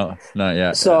 Vizzy? No, not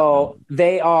yet. So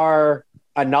they are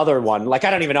another one. Like, I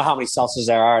don't even know how many seltzers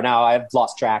there are now. I've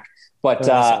lost track. But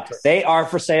they are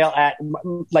for sale at,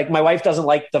 like, my wife doesn't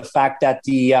like the fact that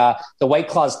the White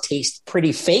Claws taste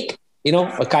pretty fake, you know,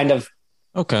 a kind of,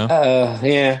 kind of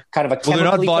a well, they're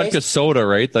not vodka taste. Soda,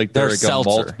 right? Like they're like a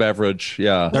malt beverage.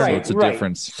 Yeah. Right, so it's a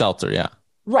difference. Seltzer, yeah.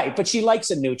 Right. But she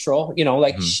likes a neutral, you know,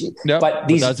 like, but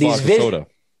these soda.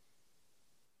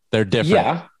 They're different.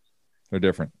 Yeah. They're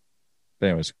different.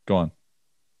 Anyways, go on.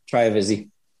 Try a Vizzy.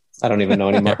 I don't even know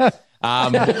anymore.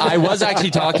 I was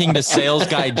actually talking to sales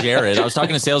guy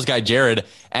Jared.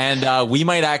 And we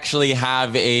might actually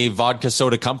have a vodka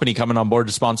soda company coming on board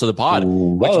to sponsor the pod,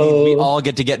 which means we all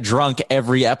get drunk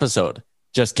every episode.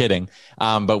 Just kidding.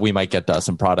 But we might get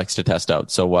some products to test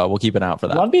out. So we'll keep an eye out for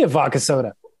that. Love me a vodka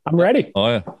soda. I'm ready. Oh,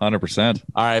 yeah. 100%.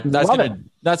 All right.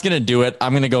 That's going to do it.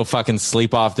 I'm going to go fucking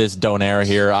sleep off this donair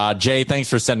here. Jay,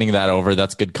 thanks for sending that over.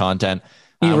 That's good content.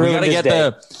 We got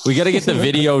to get the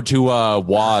video to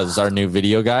Waz, our new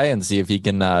video guy, and see if he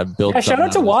can build. Yeah, shout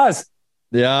out to Waz.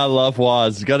 Yeah, I love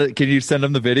Waz. Can you send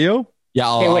him the video? Yeah,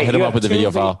 I'll hit him up with the video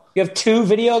file. You have 2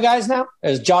 video guys now?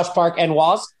 There's Josh Park and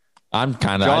Waz? I'm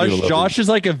kind of Josh is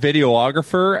like a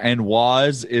videographer, and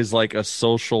Waz is like a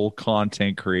social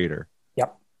content creator.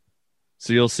 Yep.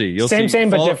 So you'll see. Same,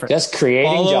 but different. Just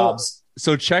creating jobs.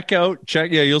 So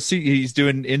you'll see he's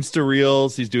doing Insta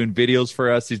Reels, he's doing videos for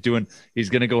us, he's going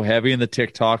to go heavy in the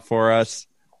TikTok for us.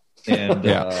 And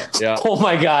yeah. Oh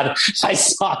my God. I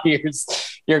saw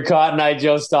your Cotton Eye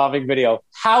Joe stomping video.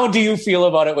 How do you feel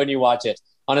about it when you watch it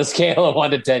on a scale of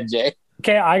 1 to 10, Jay?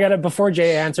 Okay, I got it before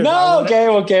Jay answers.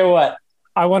 Okay, what?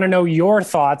 I want to know your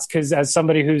thoughts because as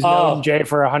somebody who's known Jay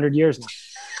for 100 years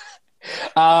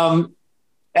now.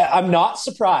 I'm not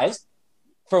surprised.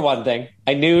 For one thing,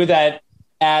 I knew that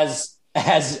as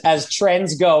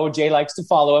trends go, Jay likes to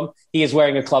follow him. He is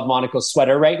wearing a Club Monaco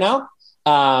sweater right now,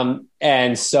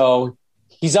 and so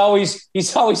he's always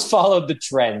followed the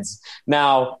trends.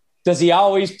 Now, does he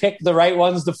always pick the right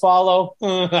ones to follow?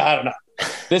 I don't know.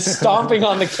 This stomping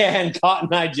on the can,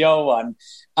 Cotton Eye Joe one.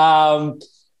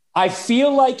 I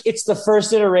feel like it's the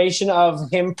first iteration of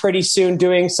him pretty soon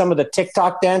doing some of the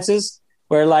TikTok dances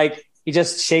where like he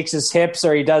just shakes his hips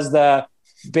or he does the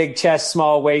big chest,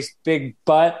 small waist, big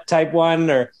butt type one.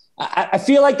 Or I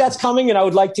feel like that's coming, and I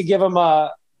would like to give him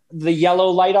the yellow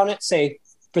light on it. Say,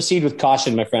 proceed with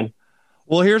caution, my friend.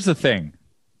 Well, here's the thing.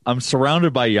 I'm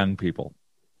surrounded by young people,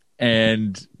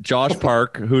 and Josh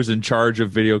Park, who's in charge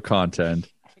of video content.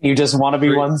 You just want to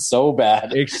be one so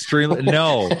bad. Extremely.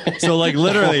 No. So like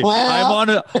literally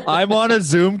I'm on a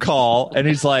Zoom call and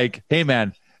he's like, hey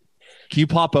man, can you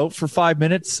pop out for 5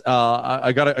 minutes?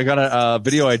 I got a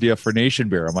video idea for Nation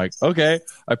Beer. I'm like, okay.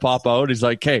 I pop out. He's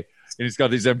like, hey, and he's got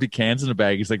these empty cans in the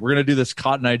bag. He's like, we're going to do this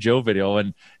Cotton Eye Joe video.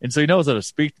 And so he knows how to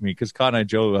speak to me because Cotton Eye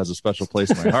Joe has a special place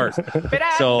in my heart.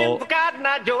 So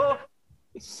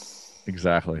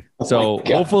exactly. So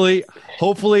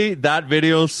hopefully that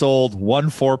video sold 1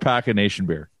 4-pack of Nation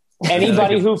Beer.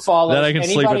 Anybody who follows that I can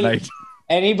sleep at night.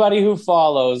 Anybody who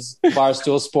follows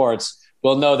Barstool Sports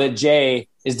will know that Jay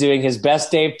is doing his best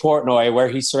Dave Portnoy, where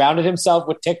he surrounded himself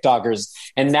with TikTokers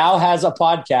and now has a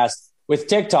podcast with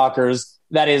TikTokers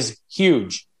that is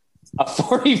huge. A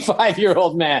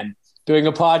 45-year-old man doing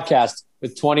a podcast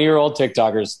with 20-year-old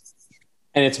TikTokers,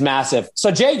 and it's massive. So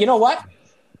Jay, you know what?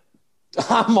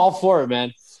 I'm all for it,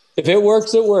 man. If it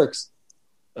works, it works.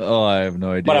 Oh, I have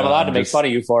no idea. But I'm allowed to make fun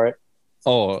of you for it.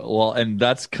 Oh, well, and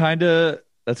that's kind of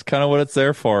what it's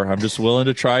there for. I'm just willing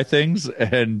to try things,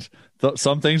 and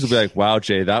some things will be like, wow,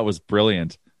 Jay, that was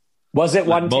brilliant. Was it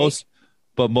one take?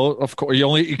 Of course,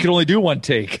 you can only do one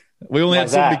take. We only had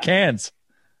so many cans.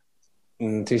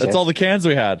 That's all the cans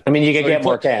we had. I mean, you could get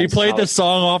more cans. He played the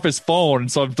song off his phone,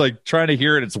 so I'm like trying to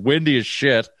hear it. It's windy as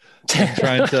shit.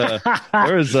 Trying to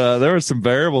there was some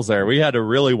variables there. We had to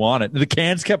really want it. The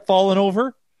cans kept falling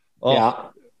over. Oh, yeah,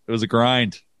 it was a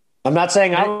grind. I'm not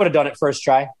saying I would have done it first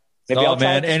try. Maybe I'll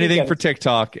try anything for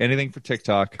TikTok.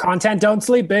 Content don't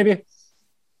sleep, baby.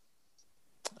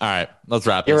 All right, let's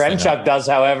wrap this. Your Chuck does,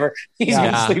 however. He's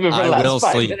been sleeping for the last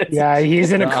 5 minutes. Yeah,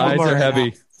 he's in a coma. Eyes are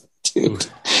heavy. Dude.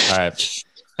 All right.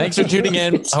 Thanks for tuning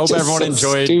in. I hope everyone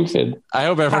enjoyed. Stupid. I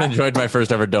hope everyone enjoyed my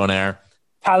first ever Don't Air.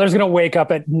 Tyler's gonna wake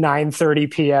up at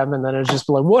 9:30 p.m. and then it's just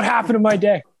like, what happened to my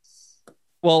day?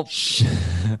 Well,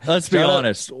 let's be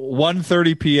honest.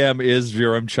 1:30 p.m. is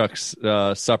Chuck's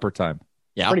supper time.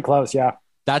 Yeah, pretty close. Yeah,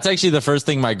 that's actually the first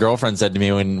thing my girlfriend said to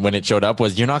me when it showed up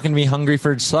was, "You're not going to be hungry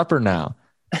for supper now."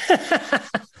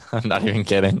 I'm not even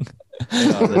kidding.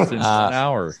 That's in an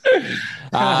hour.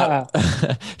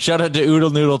 Shout out to Oodle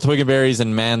Noodle, Twiggaberries,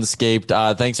 and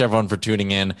Manscaped. Thanks everyone for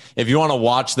tuning in. If you want to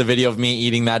watch the video of me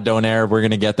eating that Don't Air, we're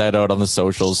going to get that out on the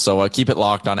socials. So keep it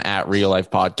locked on at Real Life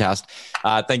Podcast.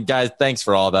 Thanks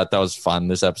for all that. That was fun.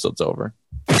 This episode's over.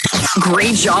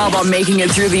 Great job on making it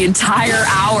through the entire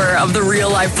hour of the Real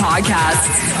Life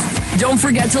Podcast. Don't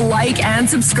forget to like and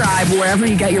subscribe wherever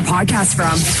you get your podcast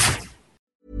from.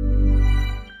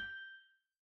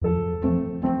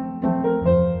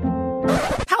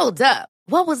 Hold up.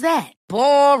 What was that?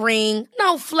 Boring.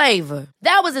 No flavor.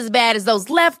 That was as bad as those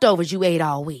leftovers you ate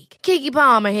all week. Keke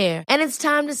Palmer here. And it's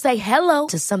time to say hello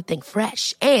to something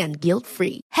fresh and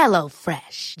guilt-free. Hello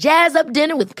Fresh. Jazz up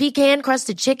dinner with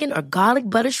pecan-crusted chicken or garlic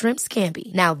butter shrimp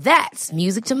scampi. Now that's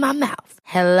music to my mouth.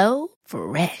 Hello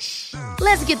Fresh.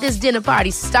 Let's get this dinner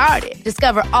party started.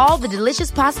 Discover all the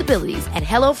delicious possibilities at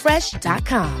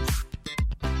HelloFresh.com.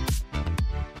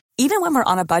 Even when we're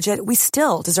on a budget, we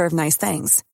still deserve nice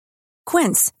things.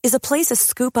 Quince is a place to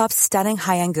scoop up stunning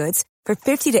high-end goods for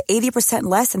 50 to 80%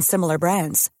 less than similar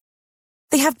brands.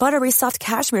 They have buttery soft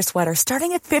cashmere sweaters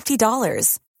starting at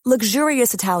 $50,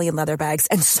 luxurious Italian leather bags,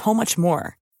 and so much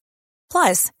more.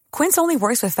 Plus, Quince only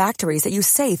works with factories that use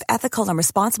safe, ethical, and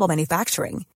responsible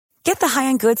manufacturing. Get the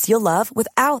high-end goods you'll love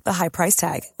without the high price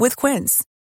tag with Quince.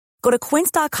 Go to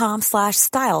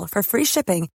quince.com/style for free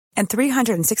shipping and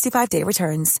 365-day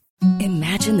returns.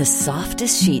 Imagine the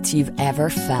softest sheets you've ever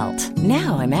felt.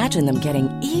 Now imagine them getting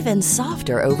even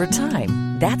softer over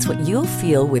time. That's what you'll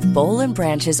feel with Boll &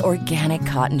 Branch's organic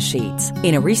cotton sheets.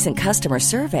 In a recent customer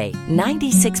survey,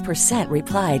 96%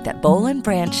 replied that Boll &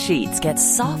 Branch sheets get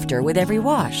softer with every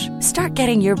wash. Start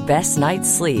getting your best night's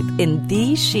sleep in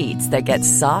these sheets that get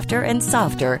softer and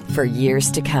softer for years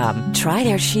to come. Try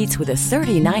their sheets with a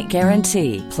 30-night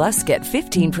guarantee. Plus, get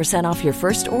 15% off your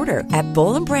first order at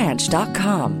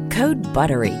bollandbranch.com. Code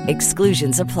BUTTERY.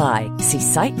 Exclusions apply. See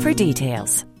site for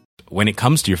details. When it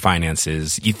comes to your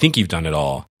finances, you think you've done it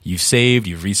all. You've saved,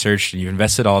 you've researched, and you've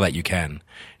invested all that you can.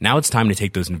 Now it's time to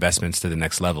take those investments to the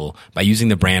next level by using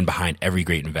the brand behind every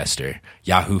great investor,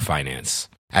 Yahoo Finance.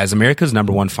 As America's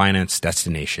 #1 finance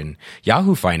destination,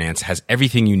 Yahoo Finance has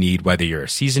everything you need, whether you're a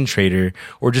seasoned trader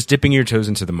or just dipping your toes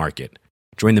into the market.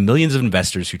 Join the millions of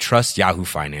investors who trust Yahoo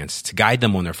Finance to guide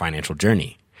them on their financial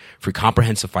journey. For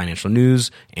comprehensive financial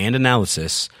news and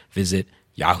analysis, visit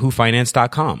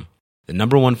yahoofinance.com, the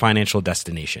 #1 financial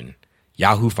destination,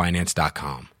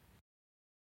 yahoofinance.com.